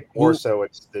 Yeah, I think more so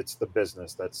it's the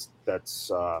business that's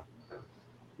Well,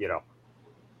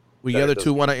 the other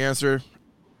two want to answer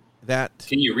that.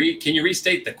 Can you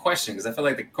restate the question? Because I feel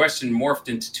like the question morphed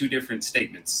into two different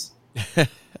statements.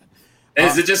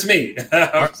 Is it just me?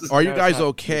 Are you guys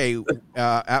okay?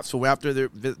 So after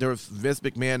Vince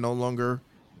McMahon no longer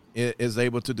is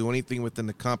able to do anything within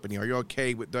the company, are you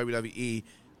okay with WWE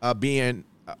being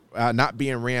not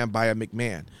being ran by a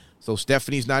McMahon? So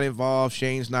Stephanie's not involved,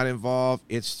 Shane's not involved.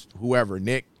 It's whoever,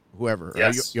 Nick, whoever.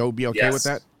 Yes. You'll be okay with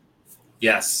that?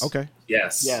 Yes. Okay.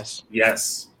 Yes. Yes.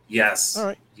 Yes. Yes. All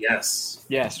right. Yes.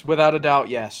 Yes, without a doubt,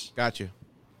 yes. Got you.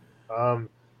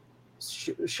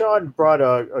 Sean brought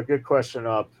a good question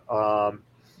up.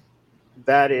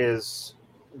 That is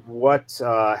what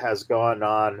has gone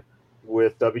on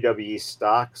with WWE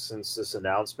stock since this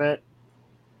announcement.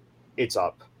 It's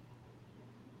up.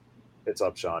 It's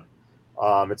up, Sean.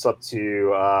 It's up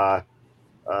to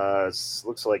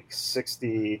looks like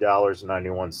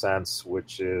 $60.91,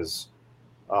 which is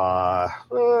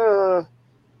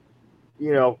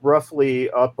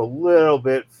roughly up a little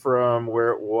bit from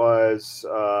where it was.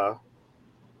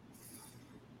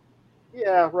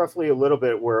 Roughly a little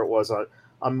bit where it was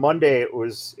on Monday. It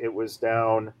was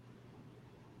down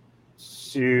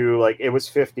to it was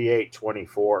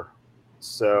 58.24.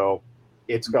 So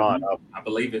it's gone up. I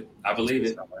believe it.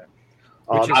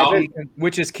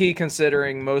 Which is key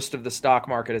considering most of the stock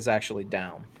market is actually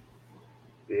down.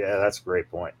 Yeah, that's a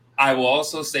great point. I will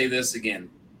also say this again.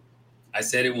 I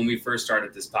said it when we first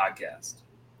started this podcast,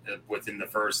 within the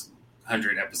first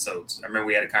 100 episodes. I remember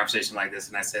we had a conversation like this,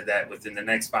 and I said that within the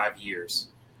next 5 years,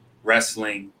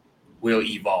 wrestling will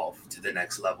evolve to the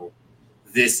next level.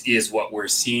 This is what we're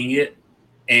seeing it.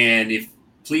 And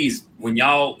please, when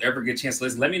y'all ever get a chance to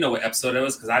listen, let me know what episode it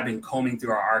was, because I've been combing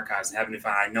through our archives and having to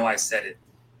find. I know I said it,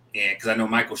 and because I know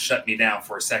Michael shut me down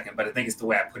for a second, but I think it's the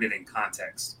way I put it in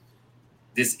context.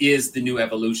 This is the new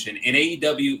evolution, and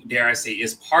AEW, dare I say,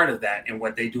 is part of that. And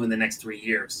what they do in the next 3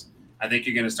 years, I think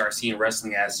you're going to start seeing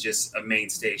wrestling as just a main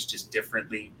stage, just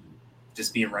differently,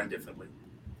 just being run differently.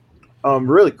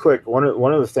 Really quick, one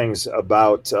of the things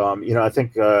about I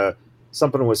think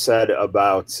something was said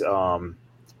about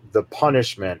the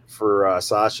punishment for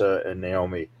Sasha and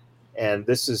Naomi. And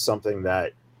this is something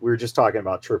that we were just talking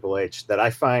about Triple H that I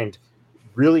find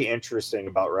really interesting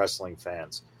about wrestling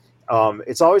fans.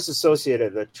 It's always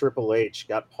associated that Triple H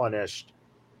got punished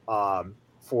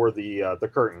for the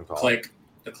curtain call.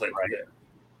 The click. Right? Yeah.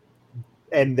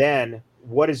 And then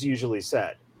what is usually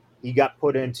said? He got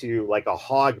put into a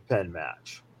hog pen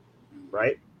match,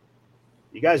 right?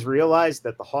 You guys realize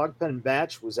that the hog pen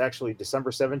match was actually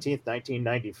December 17th,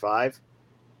 1995,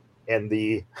 and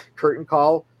the curtain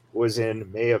call was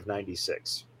in May of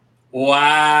 96.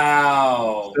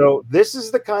 Wow. So this is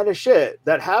the kind of shit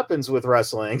that happens with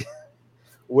wrestling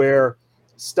where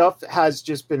stuff has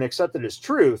just been accepted as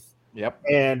truth. Yep.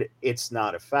 And it's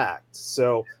not a fact.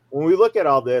 So when we look at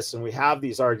all this and we have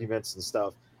these arguments and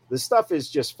stuff, this stuff is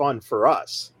just fun for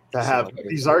us to have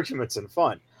these arguments and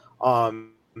fun.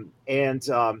 And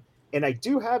I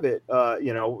do have it,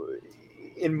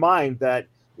 in mind that,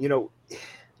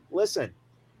 listen,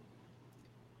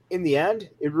 in the end,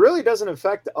 it really doesn't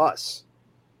affect us,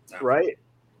 right?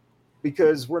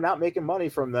 Because we're not making money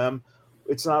from them.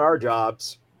 It's not our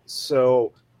jobs.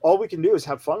 So all we can do is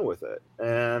have fun with it.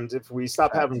 And if we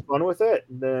stop having fun with it,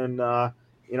 then,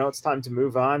 it's time to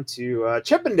move on to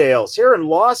Chippendales here in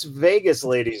Las Vegas,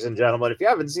 ladies and gentlemen. If you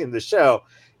haven't seen the show,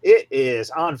 it is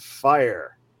on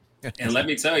fire. And let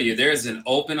me tell you, there's an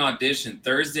open audition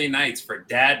Thursday nights for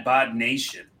Dad Bod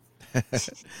Nation.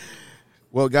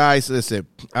 Well, guys, listen.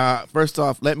 First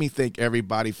off, let me thank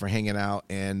everybody for hanging out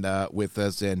and with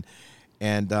us, and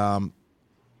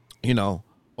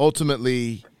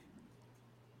ultimately,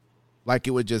 like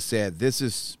it was just said, this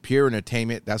is pure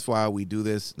entertainment. That's why we do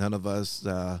this. None of us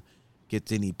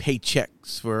gets any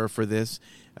paychecks for this.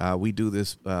 We do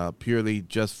this purely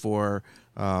just for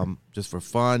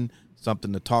fun,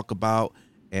 something to talk about,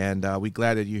 and we're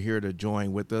glad that you're here to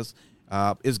join with us.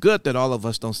 It's good that all of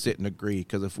us don't sit and agree,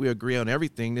 because if we agree on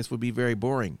everything, this would be very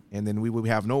boring, and then we would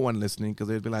have no one listening because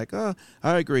they'd be like, oh,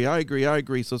 I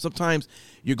agree. So sometimes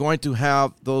you're going to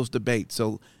have those debates.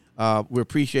 So we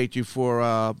appreciate you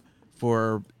for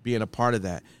for being a part of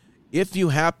that. If you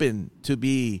happen to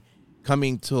be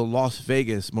coming to Las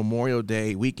Vegas Memorial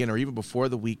Day weekend or even before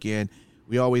the weekend,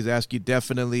 we always ask you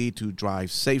definitely to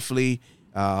drive safely.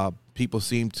 People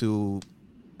seem to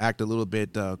act a little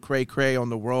bit cray-cray on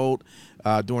the road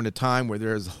during the time where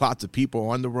there's lots of people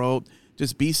on the road.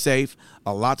 Just be safe.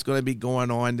 A lot's going to be going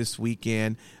on this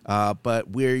weekend, but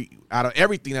we're out of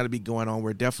everything that'll be going on.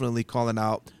 We're definitely calling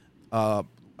out a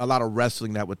lot of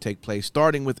wrestling that would take place,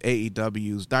 starting with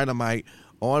AEW's Dynamite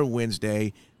on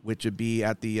Wednesday, which would be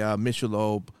at the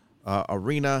Michelob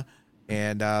Arena,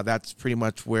 and that's pretty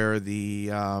much where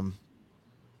the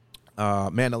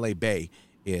Mandalay Bay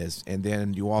is. And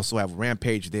then you also have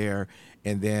Rampage there,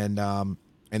 and then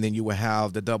you will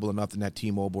have the Double or Nothing at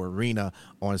T-Mobile Arena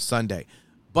on Sunday.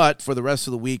 But for the rest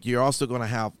of the week, you're also going to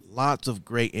have lots of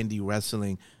great indie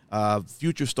wrestling.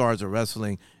 Future stars of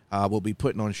wrestling will be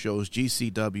putting on shows.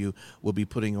 GCW will be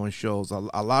putting on shows. A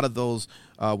lot of those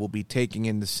will be taking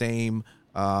in the same,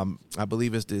 I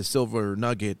believe it's the Silver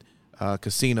Nugget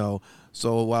Casino.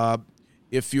 So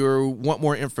if you want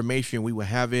more information, we will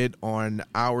have it on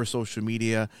our social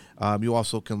media. You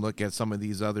also can look at some of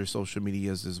these other social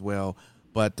medias as well.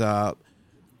 But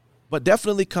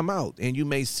definitely come out, and you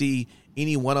may see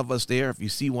any one of us there. If you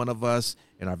see one of us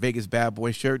in our Vegas Bad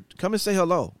Boy shirt, come and say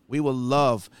hello. We would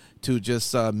love to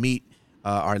just meet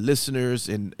our listeners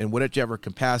in whatever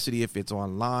capacity, if it's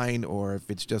online or if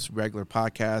it's just regular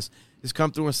podcast. Just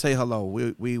come through and say hello.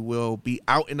 We will be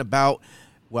out and about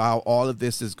while all of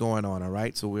this is going on, all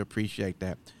right? So we appreciate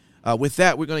that. With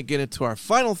that, we're going to get into our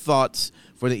final thoughts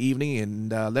for the evening,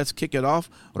 and let's kick it off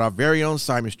with our very own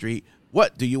Simon Street.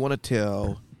 What do you want to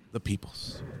tell the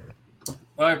peoples?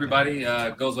 Well, everybody,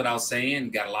 goes without saying,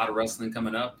 got a lot of wrestling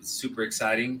coming up. It's super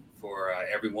exciting for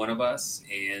every one of us.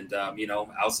 And,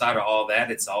 outside of all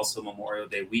that, it's also Memorial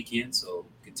Day weekend. So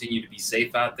continue to be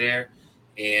safe out there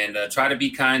and try to be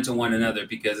kind to one another,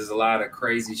 because there's a lot of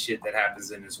crazy shit that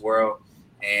happens in this world.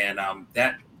 And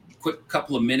that quick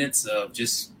couple of minutes of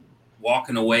just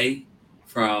walking away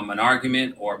from an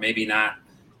argument, or maybe not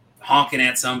honking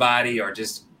at somebody, or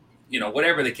just,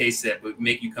 whatever the case that would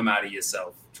make you come out of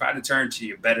yourself. Try to turn to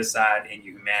your better side and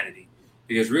your humanity,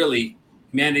 because really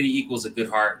humanity equals a good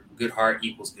heart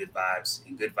equals good vibes,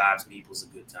 and good vibes equals a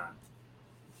good time.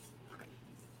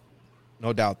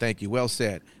 No doubt. Thank you. Well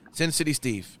said. Sin City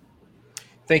Steve.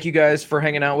 Thank you guys for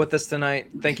hanging out with us tonight.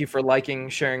 Thank you for liking,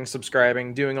 sharing,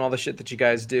 subscribing, doing all the shit that you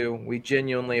guys do. We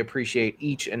genuinely appreciate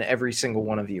each and every single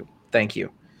one of you. Thank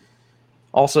you.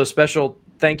 Also, special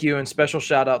thank you and special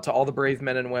shout out to all the brave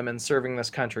men and women serving this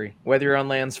country. Whether you're on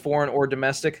lands foreign or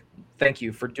domestic, thank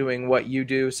you for doing what you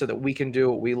do so that we can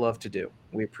do what we love to do.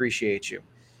 We appreciate you.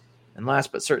 And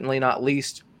last but certainly not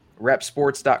least,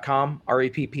 repsports.com,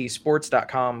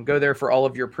 reppsports.com. Go there for all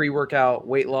of your pre-workout,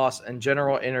 weight loss, and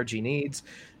general energy needs.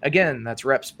 Again, that's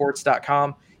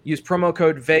repsports.com. Use promo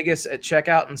code Vegas at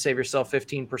checkout and save yourself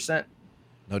 15%.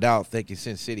 No doubt. Thank you,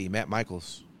 Sin City. Matt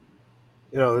Michaels.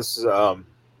 This is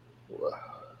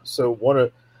so one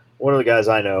of the guys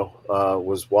I know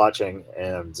was watching,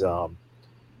 and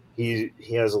he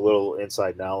has a little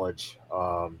inside knowledge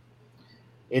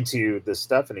into the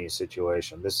Stephanie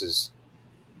situation. This is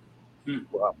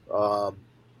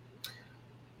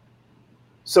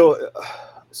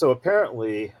so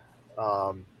apparently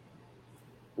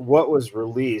what was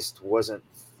released wasn't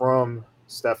from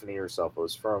Stephanie herself. It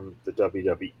was from the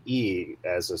WWE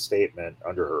as a statement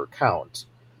under her account.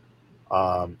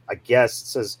 I guess it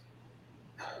says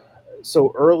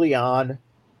so early on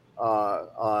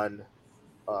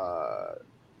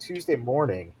Tuesday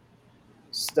morning,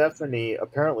 Stephanie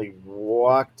apparently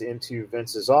walked into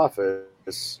Vince's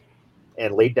office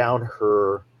and laid down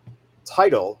her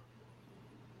title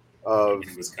of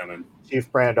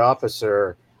Chief Brand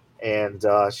Officer, and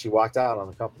she walked out on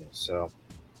the company. So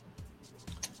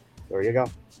there you go.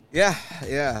 Yeah.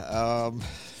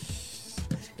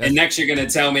 And next you're going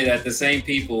to tell me that the same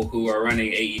people who are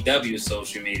running AEW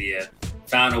social media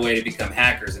found a way to become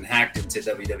hackers and hacked into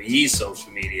WWE's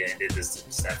social media and did this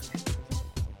to Stephanie.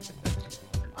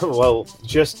 Well,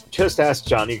 just ask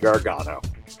Johnny Gargano.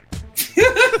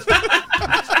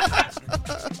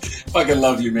 Fucking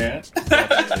love you, man.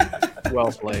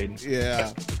 Well played.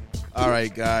 Yeah. All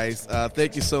right, guys.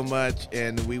 Thank you so much,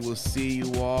 and we will see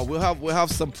you all. We'll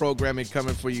have some programming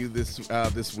coming for you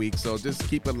this week, so just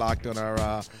keep it locked on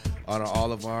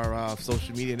all of our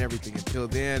social media and everything. Until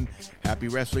then, happy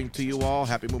wrestling to you all.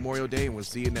 Happy Memorial Day, and we'll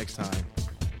see you next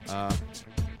time.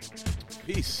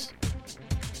 Peace.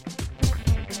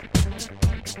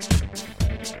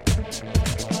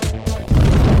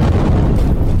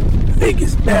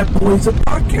 Vegas Bad Boys of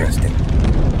Podcasting.